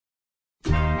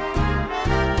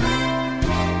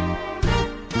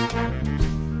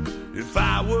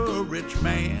rich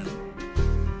man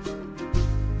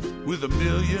with $1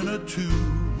 million or $2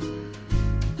 million.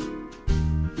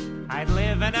 I'd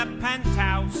live in a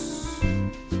penthouse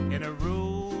in a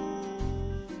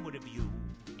room with a view.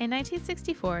 In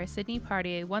 1964, Sidney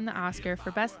Poitier won the Oscar for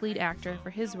Best Lead Actor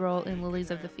for his role in Lilies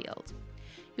of the Field.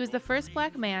 He was the first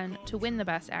black man to win the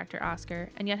Best Actor Oscar,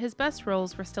 and yet his best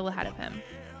roles were still ahead of him.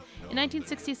 In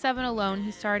 1967 alone,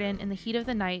 he starred in the Heat of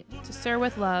the Night, To Sir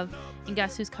with Love, and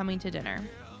Guess Who's Coming to Dinner.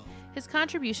 His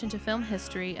contribution to film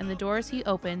history and the doors he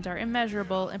opened are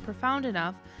immeasurable and profound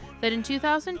enough that in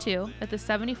 2002, at the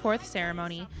 74th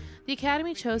ceremony, the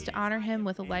Academy chose to honor him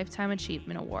with a Lifetime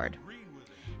Achievement Award.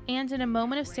 And in a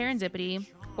moment of serendipity,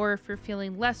 or if you're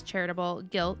feeling less charitable,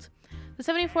 guilt, the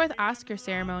 74th Oscar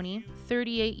ceremony,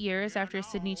 38 years after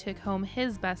Sidney took home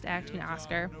his Best Acting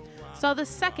Oscar, saw the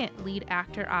second Lead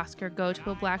Actor Oscar go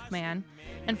to a black man,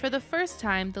 and for the first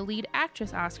time, the Lead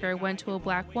Actress Oscar went to a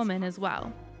black woman as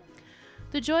well.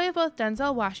 The joy of both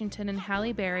Denzel Washington and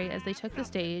Halle Berry as they took the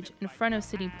stage, in front of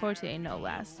Sidney Poitier no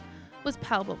less, was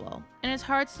palpable, and it's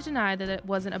hard to deny that it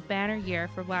wasn't a banner year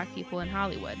for black people in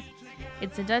Hollywood.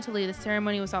 Incidentally, the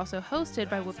ceremony was also hosted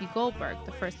by Whoopi Goldberg,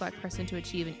 the first black person to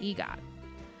achieve an EGOT.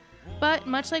 But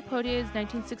much like Poitier's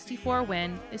 1964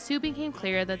 win, it soon became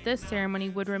clear that this ceremony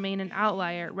would remain an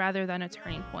outlier rather than a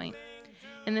turning point.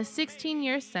 In the 16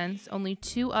 years since, only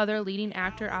 2 other leading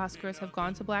actor Oscars have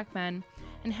gone to black men,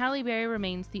 and Halle Berry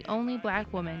remains the only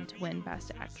black woman to win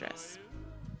Best Actress.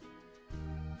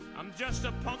 I'm just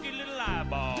a punky little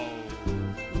eyeball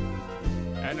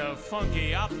and a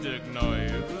funky optic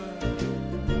nerve.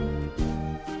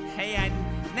 Hey, I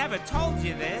never told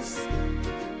you this.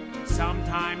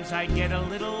 Sometimes I get a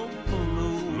little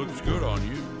blue. Looks good on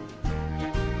you.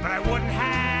 But I wouldn't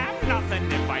have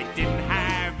nothing if I didn't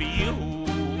have you.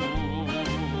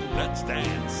 Let's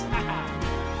dance.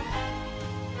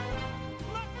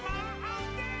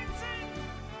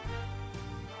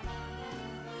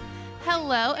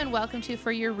 Hello and welcome to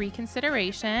For Your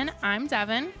Reconsideration. I'm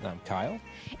Devin. I'm Kyle.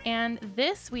 And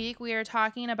this week we are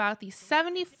talking about the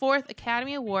 74th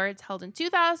Academy Awards held in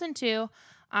 2002,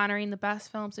 honoring the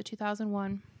best films of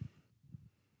 2001.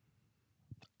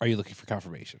 Are you looking for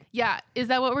confirmation? Yeah, is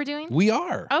that what we're doing? We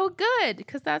are. Oh, good,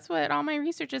 because that's what all my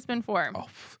research has been for. Oh,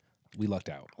 we lucked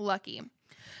out. Lucky.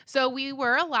 So we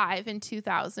were alive in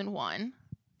 2001.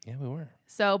 Yeah, we were.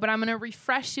 So, but I'm going to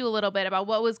refresh you a little bit about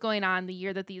what was going on the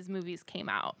year that these movies came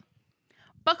out.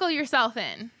 Buckle yourself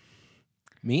in.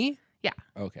 Me? Yeah.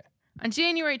 Okay. On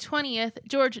January 20th,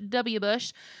 George W.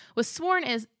 Bush was sworn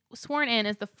in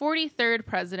as the 43rd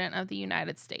President of the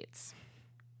United States.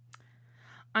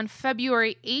 On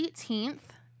February 18th,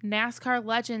 NASCAR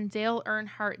legend Dale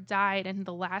Earnhardt died in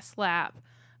the last lap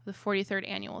of the 43rd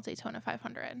annual Daytona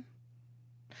 500.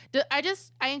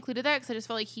 I included that because I just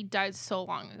felt like he died so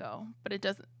long ago, but it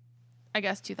doesn't. I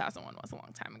guess 2001 was a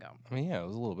long time ago. I mean, yeah, it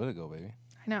was a little bit ago, baby.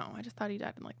 I know. I just thought he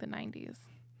died in like the 90s.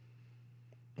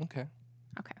 Okay.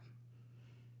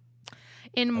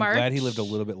 In I'm March, glad he lived a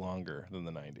little bit longer than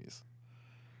the 90s.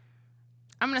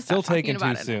 I'm gonna Still stop taken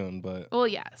talking too about it. soon, but Well,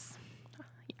 yes,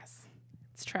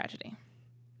 it's tragedy.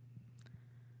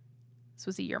 This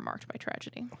was a year marked by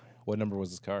tragedy. what number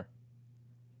was his car?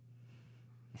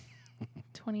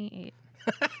 28.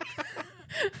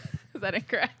 Is that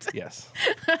incorrect? Yes.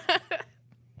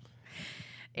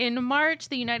 In March,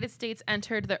 the United States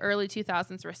entered the early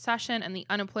 2000s recession, and the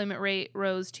unemployment rate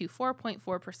rose to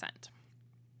 4.4%.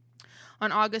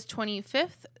 On August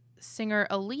 25th, singer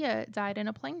Aaliyah died in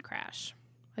a plane crash.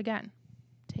 Again,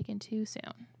 taken too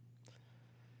soon.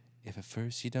 If at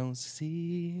first you don't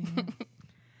see.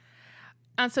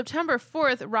 On September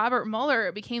 4th, Robert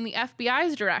Mueller became the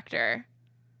FBI's director.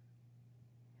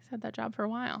 He's had that job for a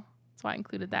while. That's why I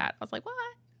included that. I was like, what?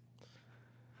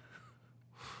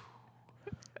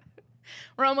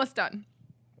 We're almost done.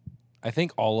 I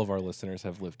think all of our listeners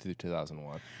have lived through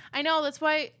 2001. I know, that's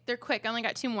why they're quick. I only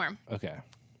got 2 more. Okay.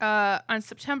 On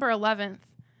September 11th,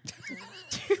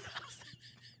 2000.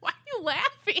 Why are you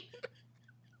laughing?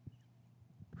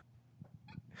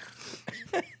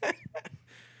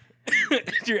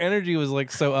 Your energy was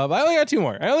like so up. I only got 2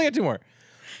 more.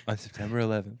 On September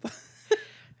 11th.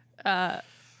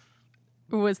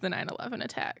 Was the 9/11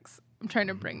 attacks. I'm trying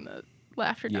to bring the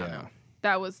laughter down Yeah. now.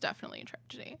 That was definitely a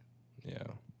tragedy. Yeah.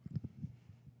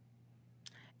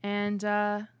 And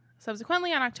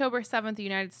subsequently, on October 7th, the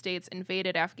United States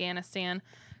invaded Afghanistan,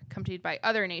 accompanied by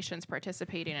other nations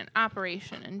participating in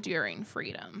Operation Enduring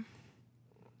Freedom.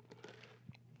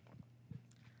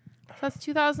 So that's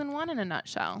 2001 in a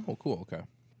nutshell. Oh, cool. Okay.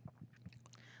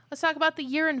 Let's talk about the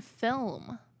year in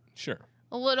film. Sure.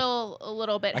 a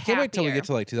little bit. I can't wait till we happier. get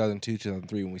to like 2002,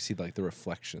 2003 when we see like the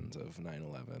reflections of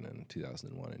 9/11 and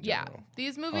 2001 in Yeah, general.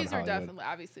 these movies are Hollywood. definitely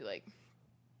obviously like.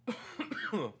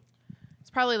 It's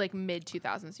probably like mid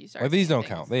 2000s you start. Or these seeing don't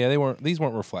things. count. They weren't. These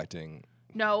weren't reflecting.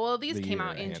 No, well, these the came year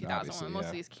out at in hand, 2001. obviously, Most of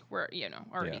yeah. these were,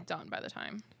 already Yeah. done by the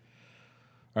time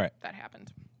All right. that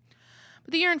happened.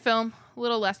 But the year in film, a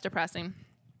little less depressing.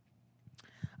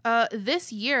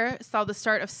 This year saw the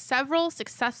start of several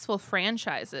successful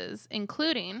franchises,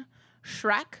 including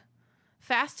Shrek,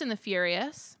 Fast and the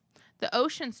Furious, the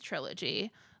Ocean's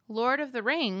Trilogy, Lord of the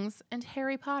Rings, and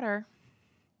Harry Potter.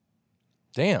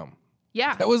 Damn.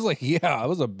 Yeah, That was that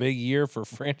was a big year for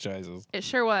franchises. it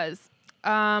sure was.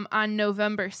 On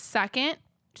November 2nd,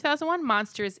 2001,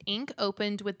 Monsters, Inc.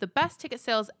 opened with the best ticket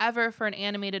sales ever for an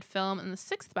animated film and the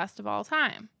 6th best of all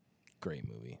time. Great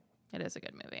movie. It is a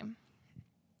good movie.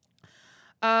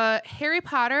 Harry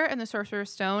Potter and the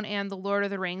Sorcerer's Stone and The Lord of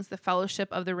the Rings, The Fellowship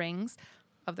of the Ring,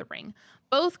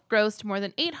 both grossed more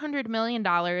than $800 million,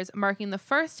 marking the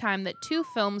first time that two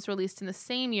films released in the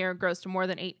same year grossed more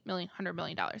than $100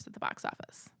 million at the box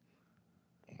office.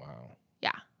 Wow.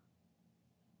 Yeah.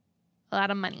 A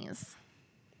lot of monies.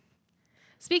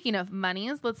 Speaking of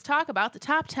monies, let's talk about the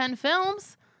top 10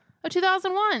 films of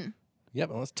 2001. Yep.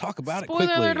 And let's talk about Spoiler it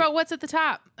quickly. alert about what's at the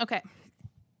top. Okay.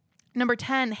 Number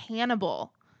 10,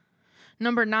 Hannibal.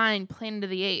 Number 9, Planet of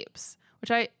the Apes, which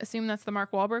I assume that's the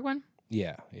Mark Wahlberg one.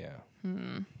 Yeah. Yeah.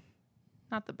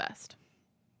 Not the best.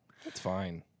 It's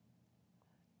fine.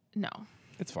 No.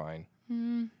 It's fine.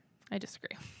 I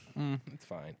disagree. It's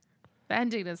fine. The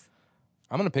ending is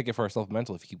I'm gonna pick it for our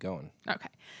supplemental if you keep going. okay.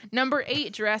 Number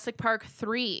 8, Jurassic Park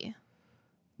 3.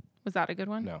 Was that a good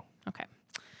one? No. Okay.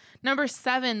 Number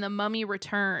 7, The Mummy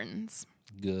Returns.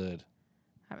 Good.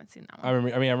 Haven't seen that I one.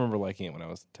 remember liking it when I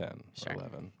was 10 Sure. or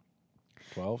 11.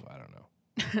 12? I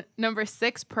don't know. Number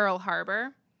 6, Pearl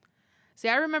Harbor. See,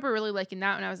 I remember really liking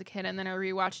that when I was a kid, and then I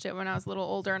rewatched it when I was a little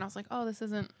older, and I was like, oh, this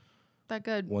isn't that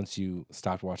good. Once you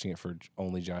stopped watching it for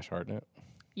only Josh Hartnett.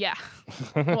 Yeah.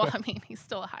 Well, I mean, he's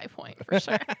still a high point for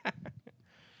sure.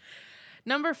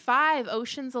 Number 5,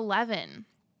 Ocean's 11.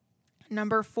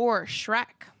 Number 4,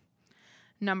 Shrek.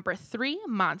 Number 3,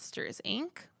 Monsters, Inc.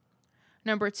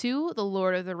 Number 2, The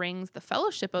Lord of the Rings, The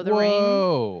Fellowship of the Ring.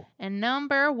 Whoa. And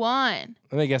number 1,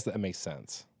 I mean, I guess that makes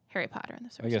sense. Harry Potter and the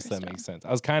I Sorcerer's guess that Stone. makes sense.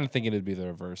 I was kind of thinking it'd be the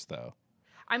reverse though.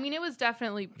 I mean, it was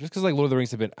definitely Just because like Lord of the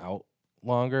Rings have been out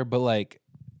longer, but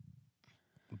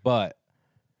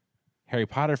Harry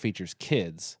Potter features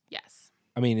kids. yes.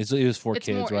 I mean, it was for It's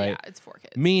kids, more, right? Yeah, it's for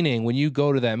kids. Meaning, when you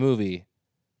go to that movie,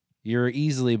 you're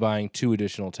easily buying 2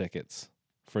 additional tickets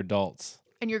for adults.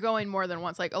 And you're going more than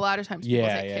once. Like a lot of times people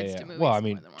take kids to movies Well, I more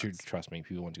mean, than once. trust me,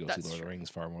 people want to go That's see Lord of the true. Rings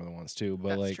far more than once too. But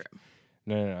That's like, true.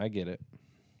 no, I get it.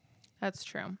 That's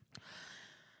true.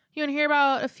 You want to hear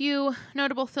about a few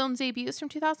notable film debuts from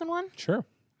 2001? Sure.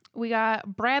 We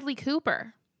got Bradley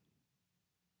Cooper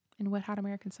in Wet Hot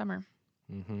American Summer,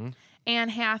 Mm-hmm. Anne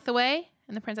Hathaway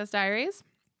in The Princess Diaries,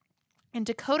 and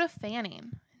Dakota Fanning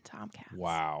in Tomcats.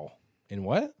 Wow. In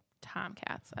what?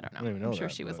 Tomcats. I don't know. I don't even I'm know sure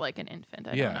that, she was but- like an infant.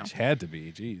 I don't Yeah, know. it had to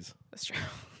be. Jeez. That's true.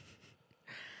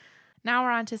 Now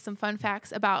we're on to some fun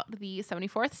facts about the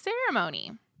 74th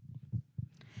ceremony.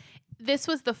 This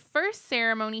was the first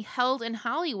ceremony held in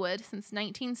Hollywood since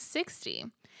 1960.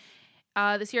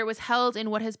 This year it was held in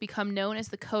what has become known as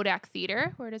the Kodak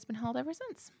Theater, where it has been held ever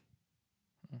since.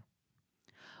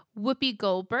 Whoopi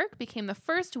Goldberg became the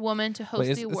first woman to host Wait,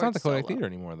 the it's awards not the Kodak solo. Theater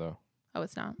anymore, though. Oh,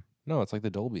 it's not? No, it's like the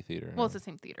Dolby Theater. Well, now. it's the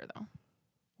same theater, though.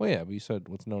 Well, yeah, but you said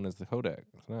what's known as the Kodak.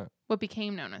 It's not. What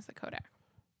became known as the Kodak.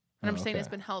 And I'm Oh, just saying it's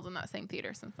okay. been held in that same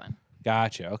theater since then.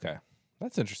 Gotcha. Okay.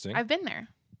 That's interesting. I've been there.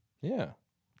 Yeah.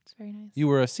 It's very nice. You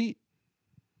were a seat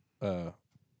person,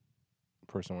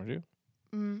 weren't you?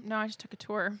 No, I just took a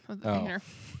tour of the Oh. theater.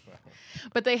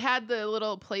 But they had the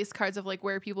little place cards of like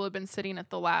where people had been sitting at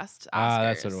the last Oscars. Ah,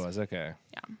 that's what it was. Okay.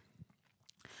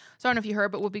 So I don't know if you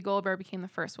heard, but Whoopi Goldberg became the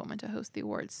first woman to host the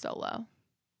awards solo.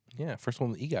 Yeah. First one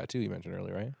with EGOT, too, you mentioned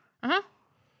earlier, right? Uh-huh.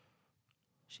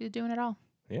 She's doing it all.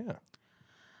 Yeah.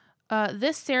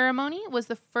 This ceremony was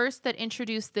the first that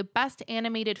introduced the Best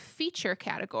Animated Feature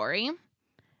category.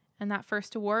 And that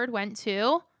first award went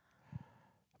to...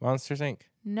 Monsters, Inc.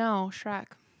 No, Shrek.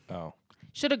 Oh.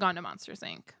 Should have gone to Monsters,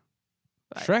 Inc.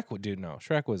 But- Shrek, dude, no.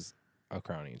 Shrek was a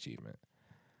crowning achievement.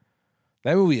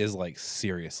 That movie is, like,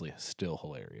 seriously still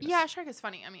hilarious. Yeah, Shrek is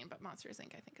funny. I mean, but Monsters,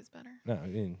 Inc. I think is better. No, I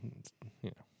mean, it's,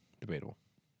 debatable.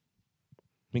 I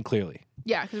mean, clearly.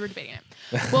 Yeah, because we're debating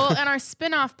it. Well, in our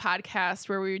spin-off podcast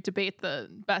where we debate the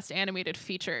Best Animated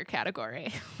Feature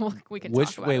category, we can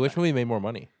talk about it. Which movie made more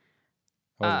money?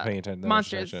 I wasn't paying attention.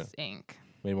 Monsters, Inc.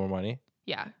 Made more money?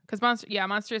 Yeah, because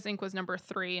Monsters Inc. was number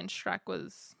 3 and Shrek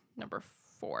was number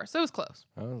 4. So it was close.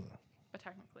 Oh, But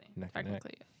technically, Neck and neck.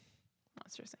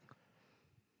 Monsters Inc.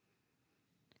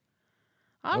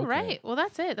 All Okay. right. Well,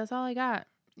 that's it. That's all I got.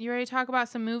 You ready to talk about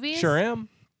some movies? sure am.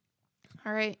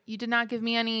 All right. You did not give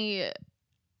me any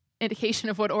indication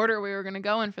of what order we were going to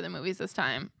go in for the movies this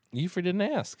time. You didn't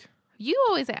ask. You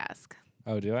always ask.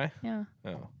 Oh, do I? Yeah.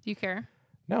 Oh, Do you care?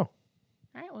 no.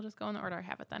 All right. We'll just go in the order I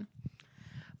have it then.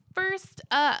 First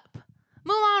up,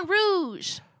 Moulin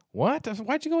Rouge. What?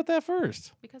 Why'd you go with that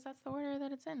first? Because that's the order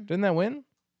that it's in. Didn't that win?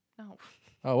 No.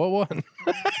 Oh, what won?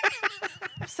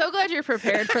 I'm so glad you're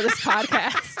prepared for this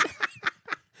podcast.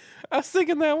 I was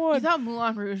thinking that You one. thought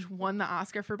Moulin Rouge won the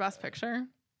Oscar for Best Picture?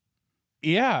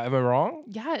 Yeah, am I wrong?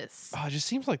 Yes. Oh, it just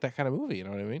seems like that kind of movie. You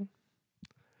know what I mean?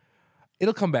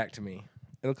 It'll come back to me.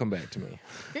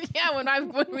 Yeah,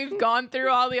 when we've gone through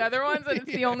all the other ones and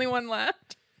it's the only one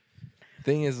left.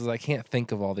 Thing is I can't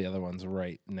think of all the other ones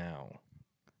right now.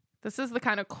 This is the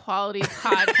kind of quality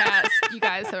podcast you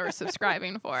guys are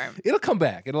subscribing for. It'll come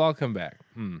back. It'll all come back.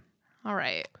 All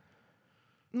right.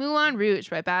 Moulin Rouge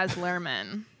by Baz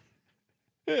Luhrmann.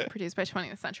 Produced by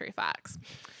 20th Century Fox.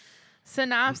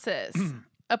 Synopsis.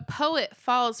 A poet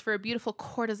falls for a beautiful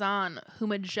courtesan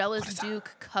whom a jealous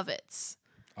duke covets.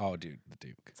 Oh, dude, the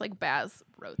Duke. It's like Baz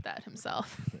wrote that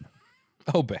himself.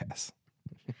 Oh, Bass.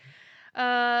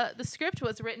 The script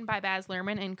was written by Baz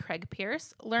Luhrmann and Craig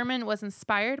Pearce. Luhrmann was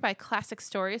inspired by classic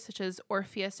stories such as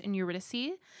Orpheus and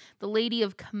Eurydice, The Lady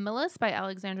of Camillus by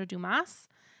Alexandre Dumas,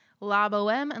 La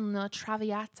Bohème and La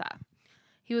Traviata.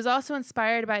 He was also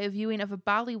inspired by a viewing of a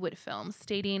Bollywood film,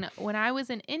 stating, "When I was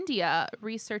in India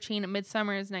researching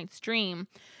Midsummer's Night's Dream,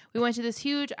 we went to this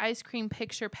huge ice cream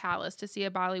picture palace to see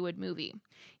a Bollywood movie.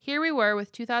 Here we were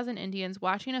with 2,000 Indians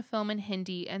watching a film in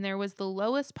Hindi, and there was the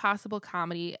lowest possible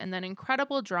comedy, and then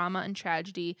incredible drama and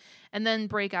tragedy, and then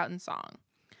breakout in song.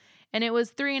 And it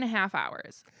was 3.5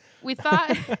 hours. We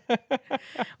thought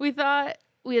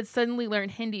we had suddenly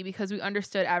learned Hindi because we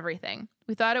understood everything.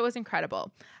 We thought it was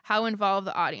incredible how involved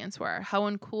the audience were, how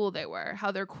uncool they were,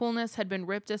 how their coolness had been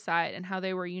ripped aside, and how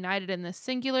they were united in this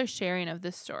singular sharing of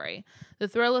this story. The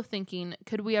thrill of thinking,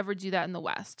 could we ever do that in the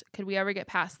West? Could we ever get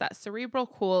past that cerebral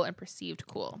cool and perceived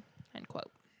cool?" End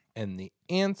quote. And the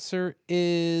answer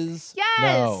is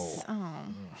Yes! no.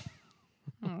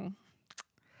 Oh.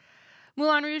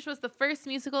 Moulin Rouge was the first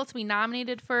musical to be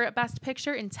nominated for Best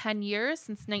Picture in 10 years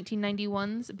since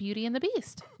 1991's Beauty and the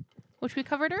Beast, which we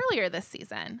covered earlier this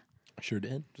season. Sure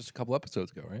did. Just a couple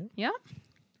episodes ago, right?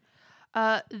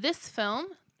 Yeah. This film,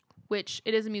 which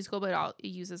it is a musical, but it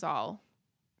uses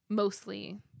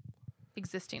mostly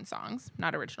existing songs,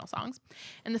 not original songs.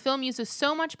 And the film uses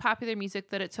so much popular music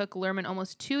that it took Luhrmann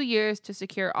almost 2 years to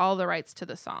secure all the rights to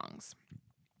the songs.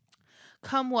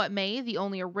 Come What May, the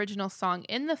only original song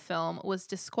in the film, was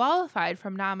disqualified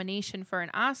from nomination for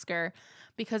an Oscar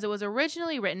because it was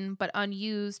originally written but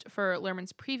unused for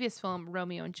Luhrmann's previous film,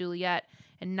 Romeo and Juliet,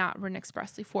 and not written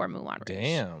expressly for Moulin Rouge.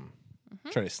 Damn.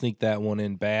 Try to sneak that one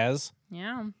in, Baz.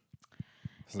 Yeah.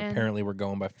 'Cause And- apparently we're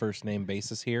going by first name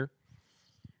basis here.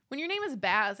 When your name is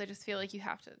Baz, I just feel like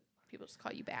people just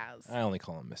call you Baz. I only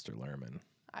call him Mr. Luhrmann.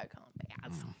 I would call him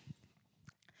Baz.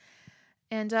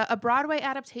 And a Broadway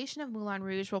adaptation of Moulin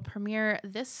Rouge will premiere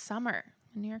this summer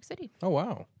in New York City. Oh,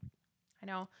 wow. I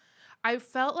know. I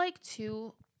felt like,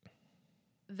 too,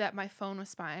 that my phone was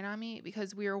spying on me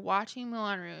because we were watching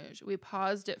Moulin Rouge. We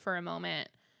paused it for a moment.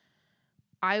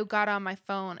 I got on my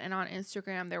phone, and on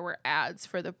Instagram, there were ads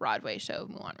for the Broadway show of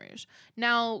Moulin Rouge.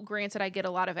 Now, granted, I get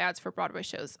a lot of ads for Broadway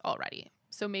shows already,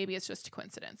 so maybe it's just a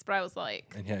coincidence. But I was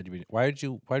like, And why did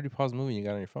you pause the movie and you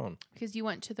got on your phone? because you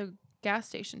went to the gas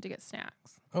station to get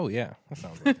snacks Oh, yeah.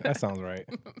 That sounds right.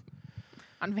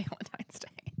 on Valentine's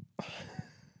Day.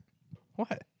 What?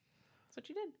 That's what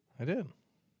you did. I did.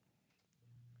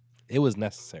 It was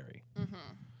necessary.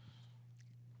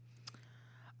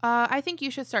 I think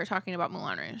you should start talking about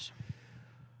Moulin Rouge.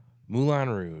 Moulin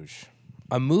Rouge.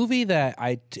 A movie that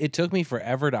it took me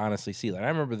forever to honestly see. Like, I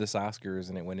remember this Oscars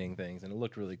and it winning things, and it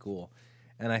looked really cool.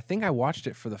 And I think I watched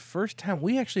it for the first time.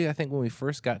 I think when we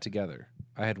first got together,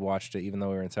 I had watched it even though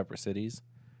we were in separate cities.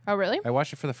 Oh, really? I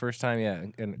watched it for the first time,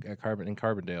 in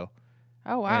Carbondale.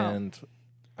 Oh, wow. And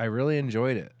I really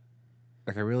enjoyed it.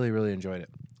 Like, I really, really enjoyed it.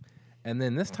 And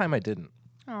then this time I didn't.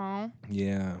 Oh.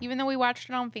 Yeah. Even though we watched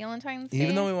it on Valentine's Day?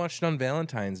 Even though we watched it on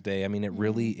Valentine's Day, I mean, it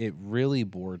really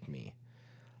bored me.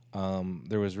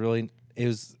 There was really,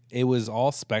 it was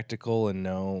all spectacle and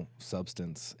no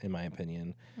substance, in my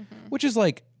opinion, which is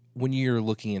like when you're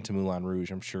looking into Moulin Rouge,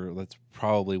 I'm sure that's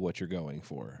probably what you're going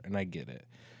for, and I get it.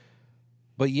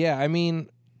 But yeah, I mean,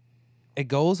 it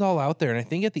goes all out there. And I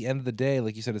think at the end of the day,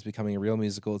 like you said, it's becoming a real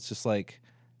musical. It's just like,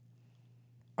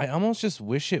 I almost just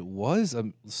wish it was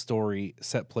a story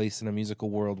set place in a musical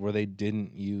world where they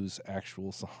didn't use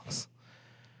actual songs.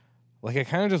 Like, I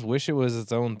kind of just wish it was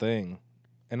its own thing.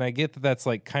 And I get that that's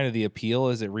like kind of the appeal,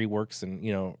 as it reworks and,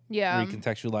 you know,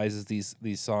 recontextualizes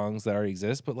these songs that already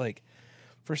exist. But like,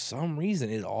 for some reason,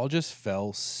 it all just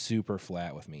fell super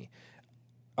flat with me.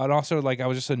 And also, like, I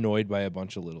was just annoyed by a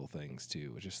bunch of little things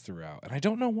too, just throughout. And I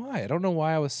don't know why. I don't know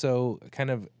why I was so kind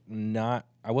of not.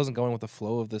 I wasn't going with the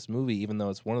flow of this movie, even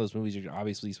though it's one of those movies you're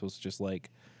obviously supposed to just like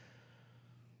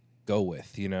go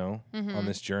with, you know, on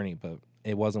this journey. But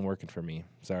it wasn't working for me.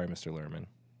 Sorry, Mr. Lerman.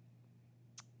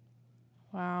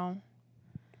 Wow.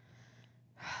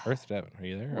 Earth Devon, are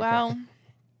you there? Well, okay.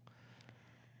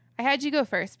 I had you go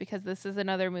first because this is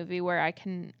another movie where I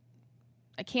can't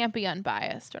be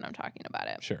unbiased when I'm talking about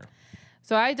it. Sure.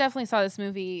 So I definitely saw this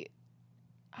movie.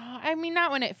 I mean,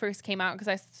 not when it first came out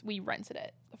because we rented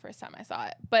it the first time I saw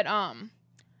it, but I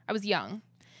was young,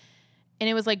 and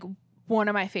it was like one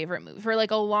of my favorite movies for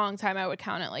like a long time. I would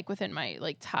count it like within my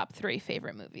like top 3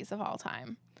 favorite movies of all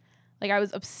time. Like, I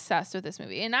was obsessed with this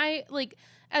movie. And I, like,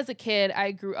 as a kid,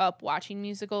 I grew up watching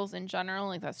musicals in general.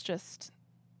 Like, that's just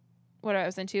what I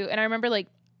was into. And I remember, like,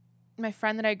 my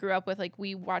friend that I grew up with, like,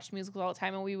 we watched musicals all the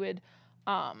time. And we would,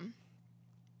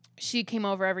 she came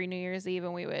over every New Year's Eve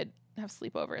and we would have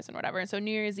sleepovers and whatever. And so New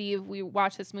Year's Eve, we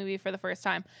watched this movie for the first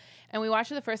time. And we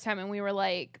watched it the first time and we were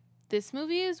like, this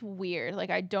movie is weird.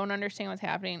 Like, I don't understand what's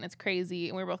happening. It's crazy.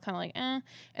 And we were both kind of like, eh. And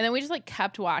then we just, like,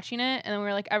 kept watching it. And then we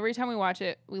were like, every time we watch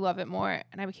it, we love it more.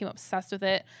 And I became obsessed with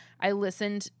it. I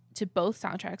listened to both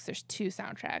soundtracks. There's 2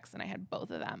 soundtracks, and I had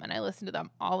both of them. And I listened to them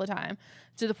all the time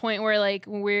to the point where, like,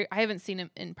 I haven't seen it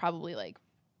in probably, like,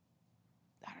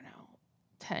 I don't know,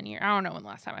 10 years. I don't know when the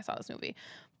last time I saw this movie.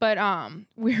 But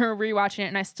we were rewatching it,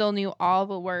 and I still knew all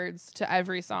the words to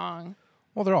every song.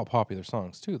 Well, they're all popular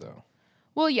songs, too, though.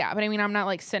 Well, yeah, but I mean, I'm not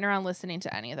like sitting around listening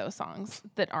to any of those songs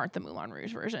that aren't the Moulin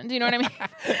Rouge version. Do you know what I mean?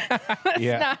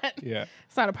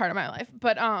 It's not a part of my life.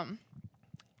 But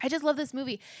I just love this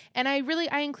movie. And I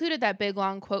included that big,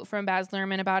 long quote from Baz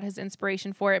Luhrmann about his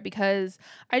inspiration for it because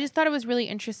I just thought it was really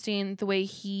interesting the way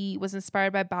he was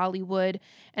inspired by Bollywood.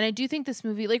 And I do think this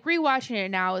movie, like rewatching it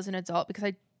now as an adult, because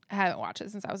I haven't watched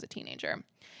it since I was a teenager.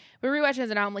 But rewatching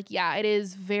it now, I'm like, yeah, it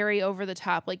is very over the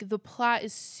top. Like, the plot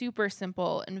is super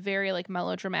simple and very, like,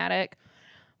 melodramatic.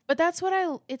 But that's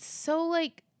what it's so,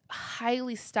 like,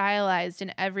 highly stylized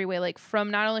in every way. Like,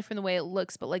 from not only from the way it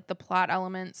looks, but, like, the plot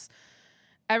elements.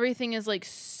 Everything is, like,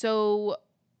 so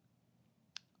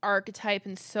archetype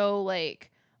and so,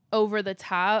 like, over the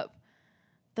top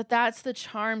that's the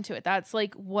charm to it. That's,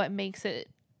 like, what makes it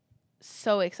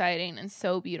so exciting and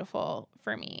so beautiful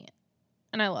for me.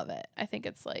 And I love it. I think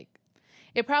it's like,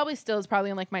 it probably still is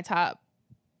probably in like my top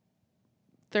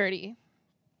 30.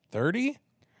 30?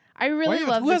 I really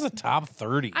love Who has a top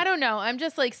 30? I don't know. I'm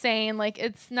just like saying like,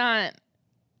 it's not,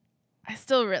 I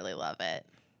still really love it.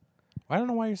 I don't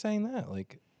know why you're saying that.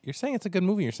 Like, you're saying it's a good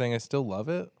movie. You're saying I still love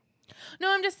it? No,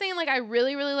 I'm just saying like, I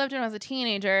really, really loved it when I was a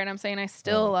teenager. And I'm saying I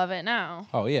still love it now.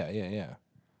 Oh, yeah.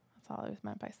 That's all I was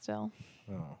meant by still.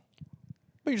 Oh.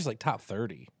 But you're just like top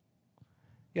 30.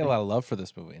 You had a lot of love for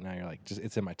this movie. Now you're like,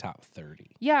 it's in my top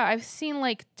 30. Yeah, I've seen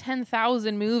like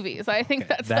 10,000 movies. I think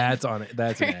that's like, on it.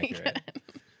 That's inaccurate.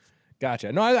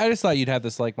 Gotcha. No, I just thought you'd have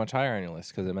this like much higher on your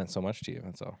list because it meant so much to you.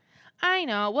 That's all. I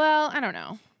know. Well, I don't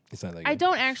know. It's not that good. I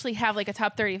don't actually have like a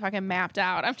top 30 fucking mapped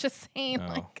out. I'm just saying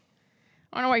like,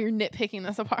 I don't know why you're nitpicking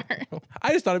this apart.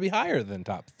 I just thought it'd be higher than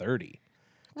top 30.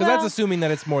 Because that's assuming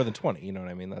that it's more than 20. You know what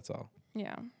I mean? That's all.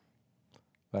 Yeah.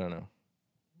 I don't know.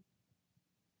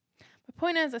 The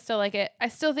point is, I still like it. I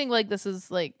still think like this is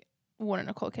like one of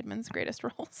Nicole Kidman's greatest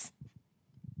roles.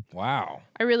 Wow.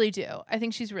 I really do. I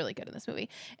think she's really good in this movie.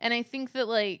 And I think that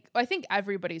like, I think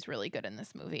everybody's really good in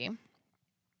this movie.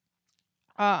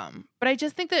 But I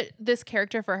just think that this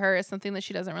character for her is something that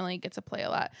she doesn't really get to play a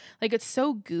lot. Like, it's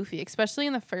so goofy, especially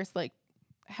in the first like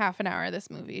half an hour of this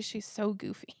movie. She's so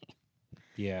goofy.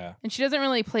 Yeah. And she doesn't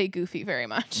really play goofy very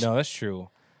much. No, that's true.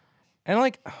 And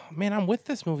like, oh, man, I'm with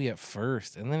this movie at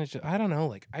first, and then it just, I don't know,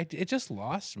 like it just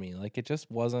lost me. Like it just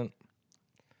wasn't.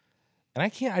 And I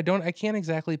can't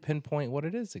exactly pinpoint what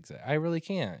it is exactly. I really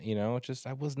can't. You know, it just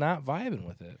I was not vibing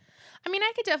with it. I mean,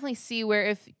 I could definitely see where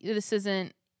if this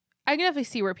isn't, I can definitely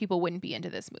see where people wouldn't be into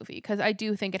this movie because I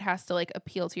do think it has to like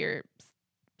appeal to your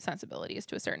sensibilities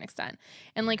to a certain extent.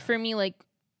 And like for me, like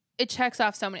it checks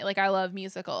off so many. Like I love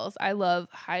musicals. I love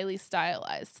highly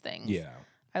stylized things. Yeah.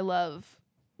 I love,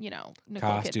 you know,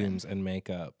 Nicole costumes Kidman. and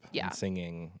makeup. Yeah. And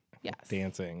singing. Yes.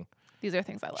 Dancing. These are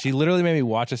things I love. She literally made me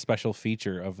watch a special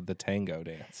feature of the tango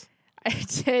dance. I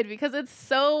did because it's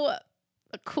so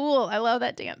cool. I love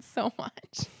that dance so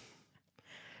much.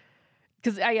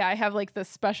 Because I have like the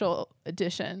special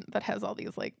edition that has all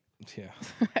these like Yeah.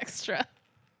 extras.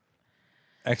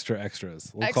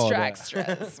 Extras. We'll call it that.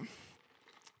 Extras.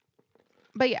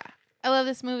 But yeah, I love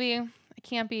this movie. I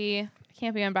can't be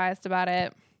unbiased about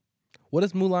it. What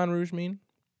does Moulin Rouge mean?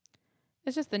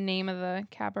 It's just the name of the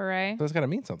cabaret. That's got to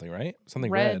mean something, right?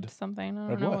 Something Red red. something. I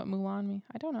Red don't know what? what Mulan means.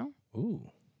 I don't know. Ooh.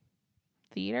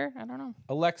 Theater? I don't know.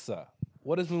 Alexa,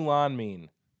 what does Mulan mean?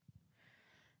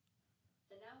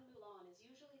 The noun Mulan is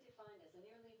usually defined as a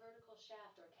nearly vertical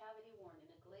shaft or cavity worn in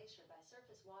a glacier by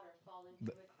surface water falling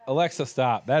through a crack. Alexa,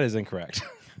 stop. That is incorrect.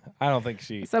 I don't think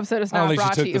she. This episode is I don't not think she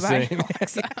brought to took you the by same-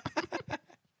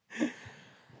 Alexa.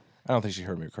 I don't think she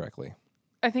heard me correctly.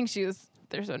 I think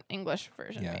there's an English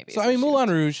version Yeah. maybe. So I mean, she was Moulin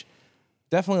Rouge,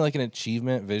 definitely like an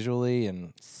achievement visually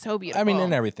and so beautiful. I mean,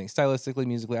 in everything, stylistically,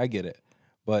 musically, I get it.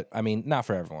 But I mean, not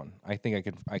for everyone. I think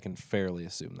I can fairly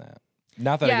assume that.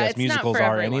 Not that Yeah, I guess it's not musicals for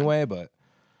are everyone. anyway, but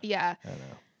Yeah. I don't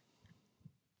know.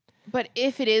 But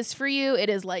if it is for you, it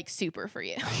is like super for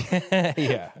you.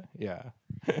 yeah.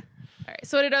 All right.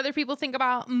 So what did other people think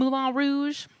about Moulin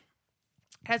Rouge?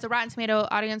 It has a Rotten Tomato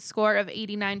audience score of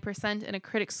 89% and a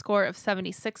critic score of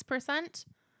 76%.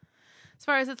 As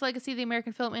far as its legacy, the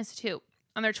American Film Institute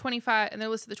on their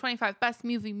list of the 25 best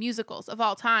movie musicals of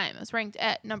all time is ranked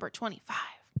at number 25.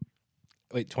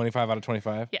 Wait, 25 out of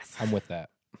 25? Yes. I'm with that.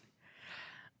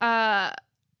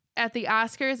 At the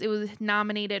Oscars, it was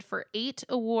nominated for 8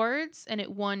 awards and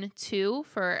it won 2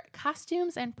 for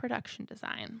costumes and production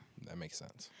design. That makes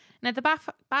sense. And at the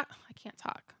I can't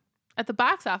talk. At the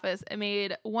box office, it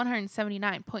made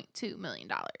 $179.2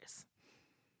 million.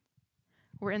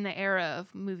 We're in the era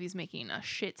of movies making a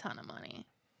shit ton of money.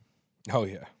 Oh,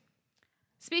 yeah.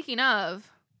 Speaking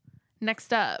of,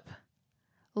 next up,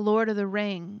 Lord of the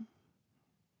Ring.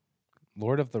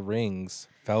 Lord of the Rings,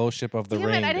 Fellowship of the Damn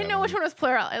Ring. it, I didn't know which one was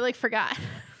plural. I forgot.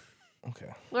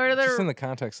 Okay. Lord of Just in the the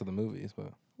context of the movies,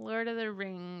 but Lord of the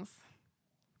Rings,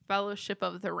 Fellowship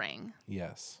of the Ring.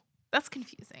 yes. That's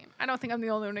confusing. I don't think I'm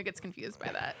the only one who gets confused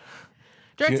by that.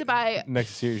 Directed by,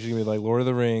 Next year, she's going to be like Lord of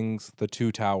the Rings, The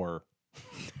Two Tower.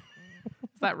 is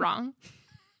that wrong?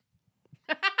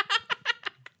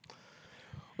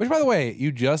 Which, by the way,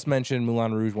 you just mentioned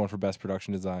Moulin Rouge won for Best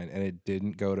Production Design, and it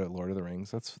didn't go to Lord of the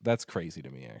Rings. That's crazy to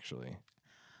me, actually.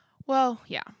 Well,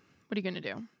 yeah. What are you going to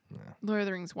do? Yeah. Lord of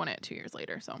the Rings won it 2 years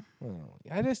later, so. Well,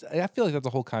 I feel like that's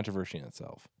a whole controversy in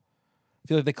itself. I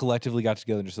feel like they collectively got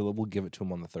together and just said, we'll give it to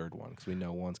them on the third one because we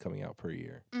know one's coming out per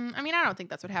year. I mean, I don't think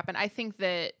that's what happened. I think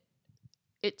that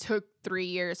it took 3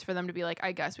 years for them to be like,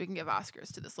 I guess we can give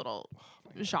Oscars to this little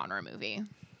genre movie.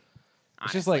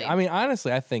 It's just like, Honestly. I mean,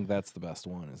 honestly, I think that's the best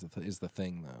one is the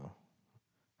thing, though.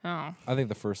 Oh. I think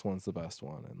the first one's the best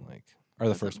one, or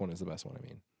the first one is the best one, I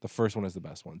mean. The first one is the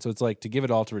best one. So it's like, to give it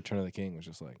all to Return of the King was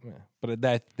just like, meh. But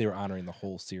that they were honoring the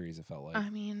whole series, it felt like. I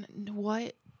mean,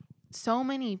 what? So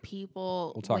many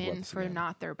people We'll talk about win this for again.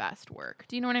 not their best work.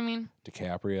 Do you know what I mean?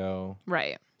 DiCaprio,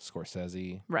 Right.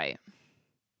 Scorsese. Right.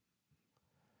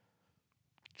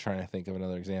 Trying to think of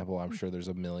another example. I'm sure there's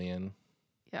a million.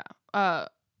 Yeah.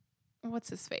 What's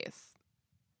his face?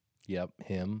 Yep,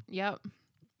 him. Yep.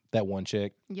 That one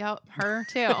chick. Yep. Her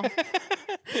too. All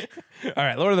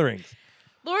right, Lord of the Rings.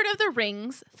 Lord of the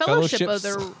Rings, Fellowship of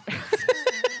Fellowships. the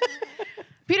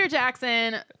Peter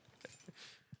Jackson,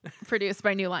 produced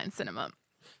by New Line Cinema.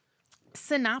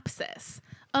 Synopsis.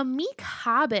 A meek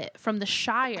hobbit from the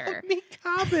Shire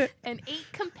and 8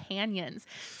 companions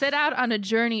set out on a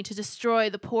journey to destroy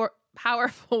the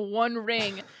powerful One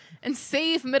Ring and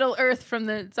save Middle-earth from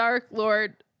the Dark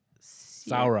Lord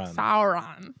Sauron.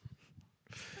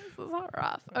 This is all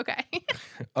rough. Okay.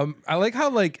 I like how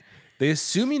they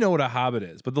assume you know what a hobbit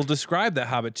is, but they'll describe that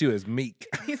hobbit too as meek.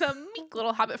 He's a meek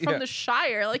little hobbit from Yeah. the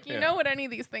Shire. Like, you Yeah. know what any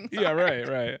of these things Yeah, are.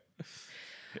 right.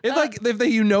 It's like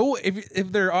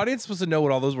if their audience is supposed to know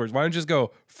what all those words, why don't you just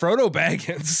go Frodo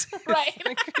Baggins?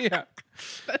 Right. Yeah,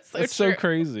 That's so that's true. so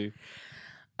crazy.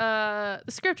 The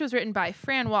script was written by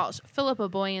Fran Walsh, Philippa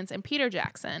Boyens, and Peter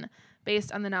Jackson,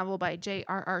 based on the novel by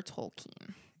J.R.R.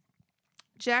 Tolkien.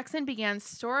 Jackson began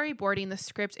storyboarding the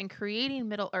script and creating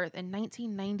Middle-earth in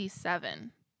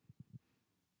 1997.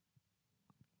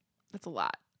 That's a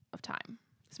lot of time.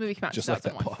 This movie came out in Just like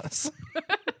that 2001.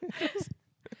 pause.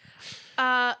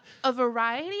 A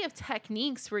variety of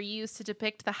techniques were used to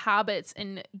depict the hobbits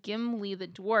and Gimli the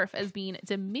dwarf as being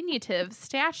diminutive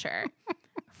stature.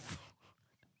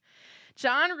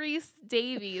 John Rhys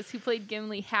Davies, who played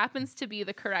Gimli, happens to be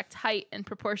the correct height in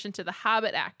proportion to the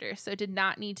Hobbit actor, so did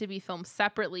not need to be filmed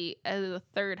separately as a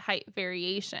third height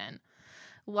variation.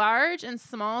 Large and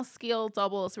small scale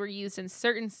doubles were used in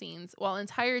certain scenes, while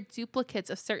entire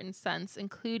duplicates of certain stunts,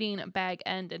 including Bag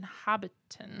End and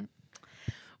Hobbiton,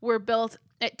 were built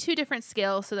at 2 different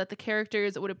scales so that the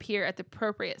characters would appear at the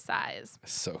appropriate size.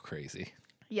 So crazy.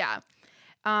 Yeah.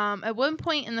 At one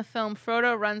point in the film,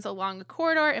 Frodo runs along a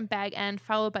corridor in Bag End,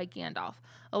 followed by Gandalf.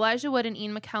 Elijah Wood and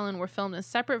Ian McKellen were filmed in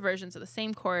separate versions of the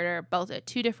same corridor, built at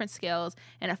 2 different scales,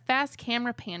 and a fast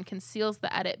camera pan conceals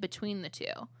the edit between the 2.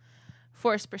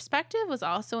 Forced perspective was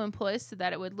also employed so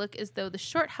that it would look as though the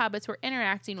short hobbits were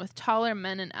interacting with taller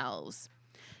men and elves.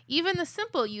 Even the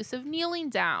simple use of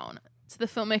kneeling down, to the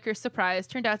filmmaker's surprise,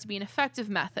 turned out to be an effective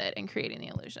method in creating the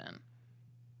illusion.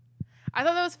 I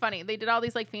thought that was funny. They did all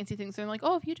these like fancy things. And they're like,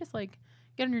 oh, if you just like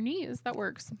get on your knees, that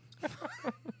works.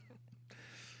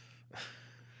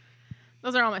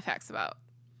 Those are all my facts about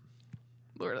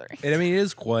Lord of the Rings. And I mean, it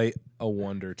is quite a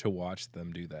wonder to watch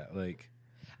them do that. Like,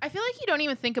 I feel like you don't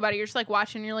even think about it. You're just like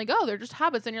watching and you're like, oh, they're just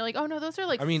hobbits. And you're like, oh no, those are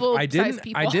like I mean, full I size didn't.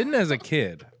 people. I didn't as a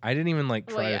kid. I didn't even like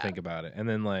try Well, to yeah. think about it. And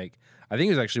then like, I think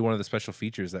it was actually one of the special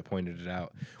features that pointed it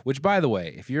out. Which, by the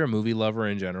way, if you're a movie lover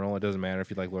in general, it doesn't matter if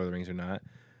you like Lord of the Rings or not.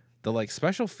 The like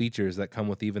special features that come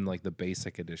with even like the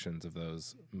basic editions of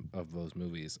those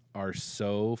movies are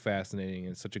so fascinating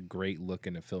and such a great look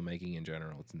into filmmaking in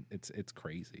general. It's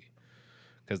crazy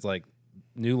because like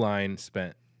New Line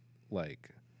spent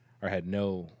like or had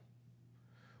no.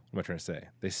 What am I trying to say?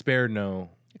 They spared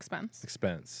no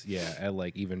expense. Yeah, at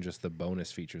like even just the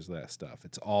bonus features of that stuff.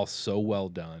 It's all so well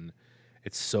done.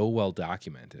 It's so well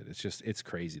documented. It's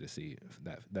crazy to see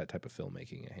that type of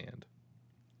filmmaking at hand.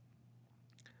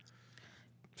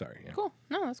 Sorry. Yeah. Cool.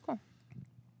 No, that's cool.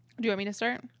 Do you want me to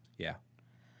start? Yeah.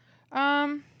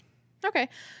 Okay.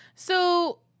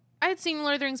 So I had seen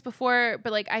Lord of the Rings before,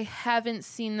 but like I haven't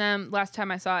seen them. Last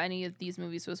time I saw any of these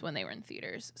movies was when they were in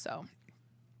theaters. So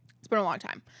it's been a long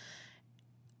time.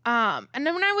 And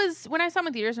then when I saw them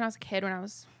in theaters when I was a kid, when I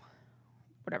was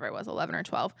whatever it was, 11 or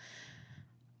 12,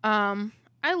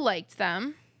 I liked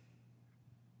them.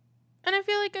 And I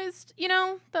feel like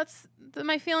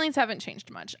my feelings haven't changed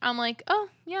much. I'm like, oh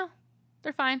yeah,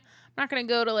 they're fine. I'm not gonna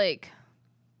go to like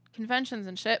conventions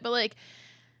and shit, but like,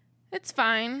 it's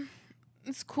fine.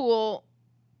 It's cool.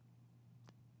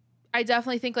 I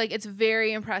definitely think like it's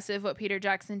very impressive what Peter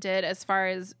Jackson did as far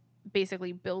as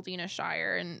basically building a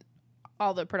Shire and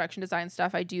all the production design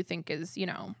stuff. I do think is,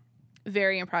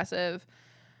 very impressive.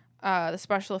 The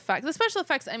special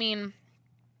effects, I mean,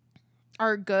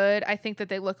 are good. I think that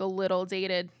they look a little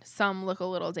dated. Some look a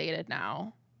little dated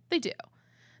now. They do.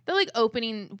 The like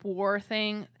opening war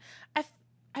thing.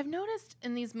 I've noticed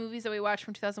in these movies that we watched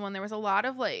from 2001, there was a lot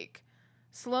of like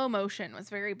slow motion was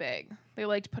very big. They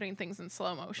liked putting things in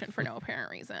slow motion for no apparent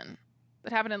reason.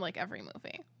 That happened in like every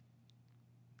movie.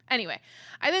 Anyway,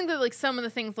 I think that like some of the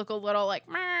things look a little like,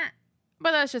 meh,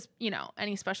 but that's just,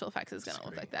 any special effects is going to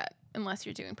look like that unless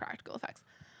you're doing practical effects.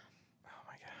 Oh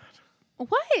my God.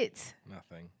 What?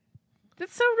 Nothing.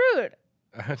 That's so rude.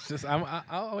 It's just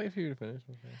I'll wait for you to finish.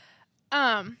 Okay.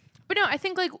 But no, I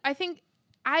think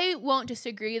I won't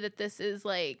disagree that this is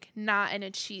like not an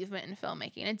achievement in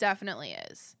filmmaking. It definitely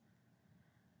is.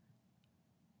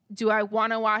 Do I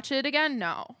want to watch it again?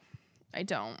 No, I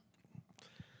don't.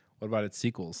 What about its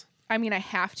sequels? I mean, I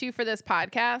have to for this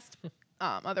podcast.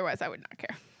 Otherwise, I would not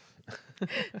care.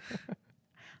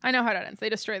 I know how that ends. They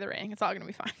destroy the ring. It's all going to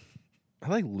be fine. I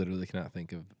like literally cannot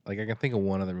think of I can think of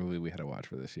one other movie we had to watch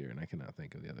for this year, and I cannot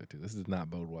think of the other two. This does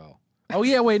not bode well. Oh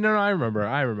yeah, wait, no, I remember.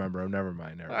 Never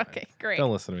mind. Okay, great.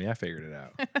 Don't listen to me. I figured it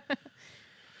out.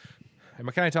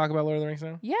 Can I talk about Lord of the Rings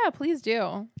now? Yeah, please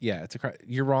do. Yeah,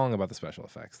 you're wrong about the special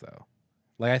effects though.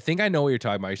 Like I think I know what you're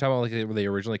talking about. You're talking about like where they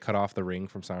originally cut off the ring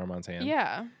from Saruman's hand.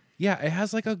 Yeah. Yeah, it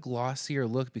has like a glossier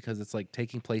look because it's like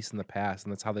taking place in the past,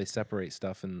 and that's how they separate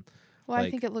stuff. And Well, like,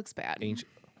 I think it looks bad. ancient,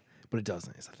 but it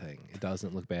doesn't. Is the thing. It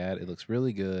doesn't look bad. It looks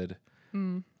really good.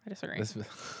 I disagree.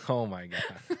 Oh my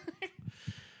God.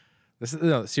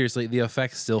 No, seriously, the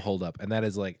effects still hold up, and that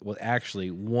is like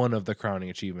actually one of the crowning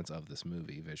achievements of this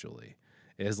movie visually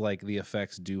is like the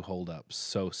effects do hold up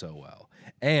so well,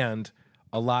 and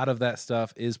a lot of that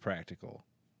stuff is practical.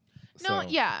 No,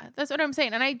 yeah, that's what I'm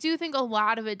saying, and I do think a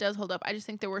lot of it does hold up. I just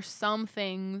think there were some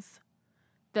things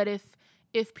that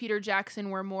if Peter Jackson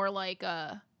were more like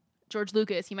George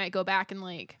Lucas, he might go back and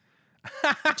like,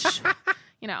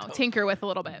 tinker with a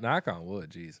little bit. Knock on wood,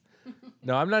 jeez.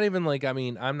 No, I'm not even like. I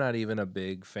mean, I'm not even a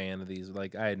big fan of these.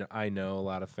 Like, I know a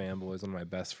lot of fanboys. One of my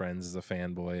best friends is a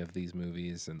fanboy of these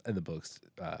movies and the books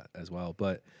as well.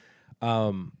 But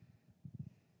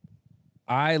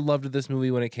I loved this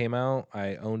movie when it came out.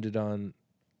 I owned it on.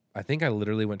 I think I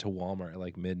literally went to Walmart at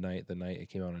like midnight the night it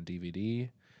came out on DVD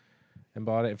and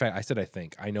bought it. In fact, I said I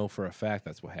think. I know for a fact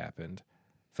that's what happened.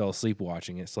 Fell asleep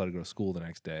watching it. Still had to go to school the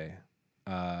next day.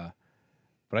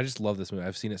 But I just love this movie.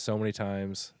 I've seen it so many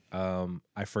times.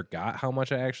 I forgot how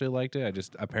much I actually liked it. I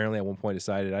just apparently at one point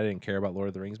decided I didn't care about Lord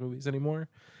of the Rings movies anymore.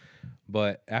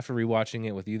 But after rewatching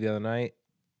it with you the other night,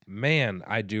 man,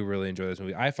 I do really enjoy this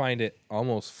movie. I find it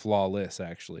almost flawless,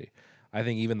 actually. I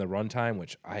think even the runtime,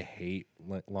 which I hate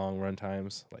long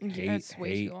runtimes, It's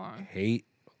way too long. hate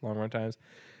long runtimes.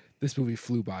 This movie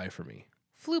flew by for me.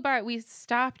 Flew by. We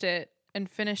stopped it and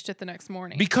finished it the next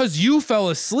morning. Because you fell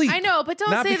asleep. I know, but don't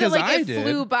Not say that because like I it did.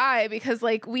 flew by because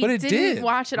like we But it didn't did.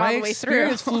 watch it My all the way through.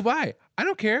 experience flew by. I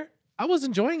don't care. I was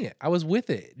enjoying it. I was with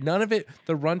it. None of it.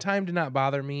 The runtime did not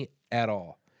bother me at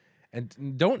all.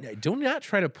 And do not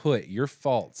try to put your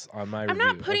faults on my review. I'm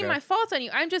not putting okay? my faults on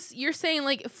you. You're saying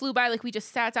like it flew by like we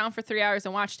just sat down for 3 hours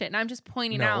and watched it, and I'm just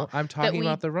pointing No, out. I'm talking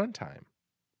about the runtime.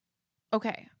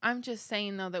 Okay, I'm just